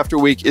week after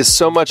week is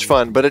so much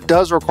fun, but it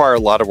does require a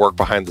lot of work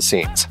behind the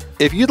scenes.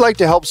 If you'd like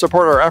to help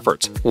support our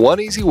efforts, one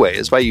easy way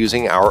is by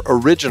using our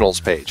Originals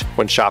page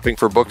when shopping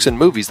for books and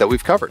movies that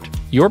we've covered.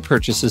 Your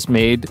purchase is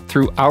made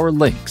through our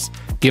links.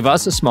 Give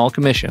us a small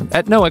commission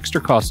at no extra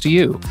cost to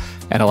you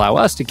and allow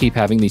us to keep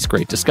having these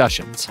great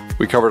discussions.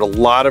 We covered a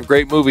lot of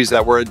great movies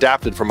that were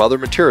adapted from other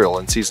material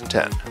in Season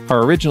 10.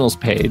 Our Originals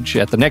page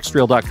at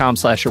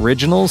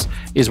thenextreel.com/originals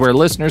is where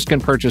listeners can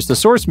purchase the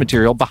source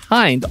material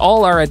behind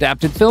all our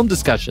adapted film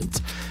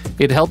discussions.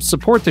 It helps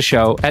support the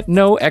show at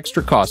no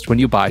extra cost when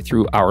you buy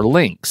through our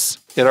links.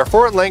 In our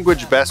foreign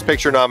language Best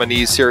Picture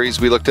nominees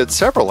series, we looked at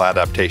several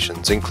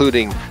adaptations,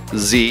 including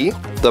Z,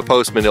 The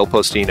Postman, Il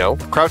Postino,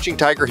 Crouching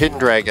Tiger, Hidden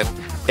Dragon,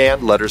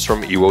 and Letters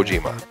from Iwo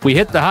Jima. We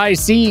hit the high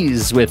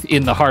seas with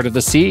In the Heart of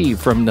the Sea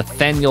from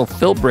Nathaniel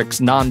Philbrick's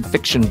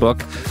nonfiction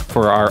book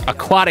for our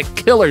Aquatic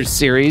Killers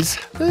series.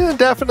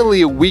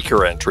 Definitely a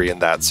weaker entry in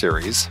that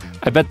series.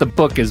 I bet the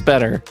book is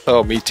better.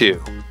 Oh, me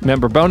too.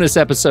 Member bonus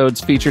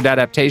episodes featured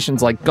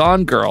adaptations like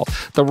Gone Girl,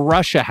 The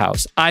Russia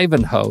House,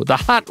 Ivanhoe, The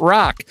Hot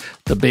Rock,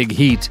 The Big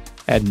Heat,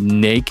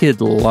 and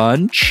Naked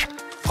Lunch.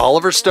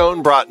 Oliver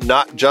Stone brought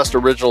not just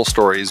original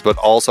stories, but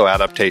also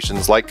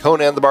adaptations like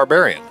Conan the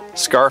Barbarian,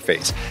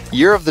 Scarface,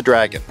 Year of the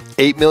Dragon,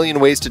 8 Million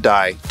Ways to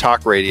Die,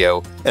 Talk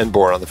Radio, and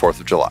Born on the 4th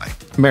of July.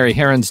 Mary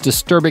Herron's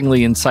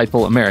disturbingly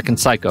insightful American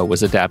Psycho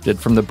was adapted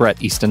from the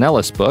Bret Easton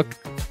Ellis book.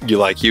 You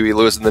like Huey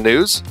Lewis in the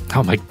News?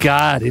 Oh my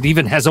God, it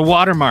even has a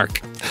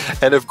watermark.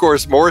 And of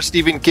course, more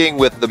Stephen King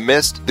with The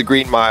Mist, The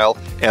Green Mile,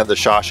 and The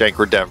Shawshank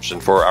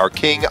Redemption for our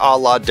King a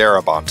la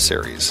Darabont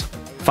series.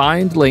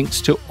 Find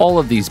links to all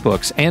of these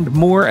books and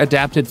more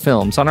adapted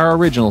films on our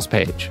originals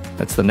page.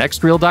 That's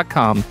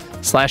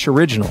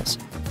thenextreel.com/originals.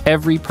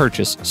 Every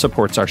purchase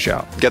supports our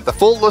show. Get the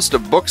full list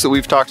of books that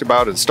we've talked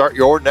about and start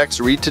your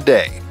next read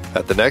today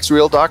at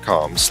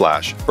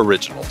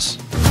thenextreel.com/originals.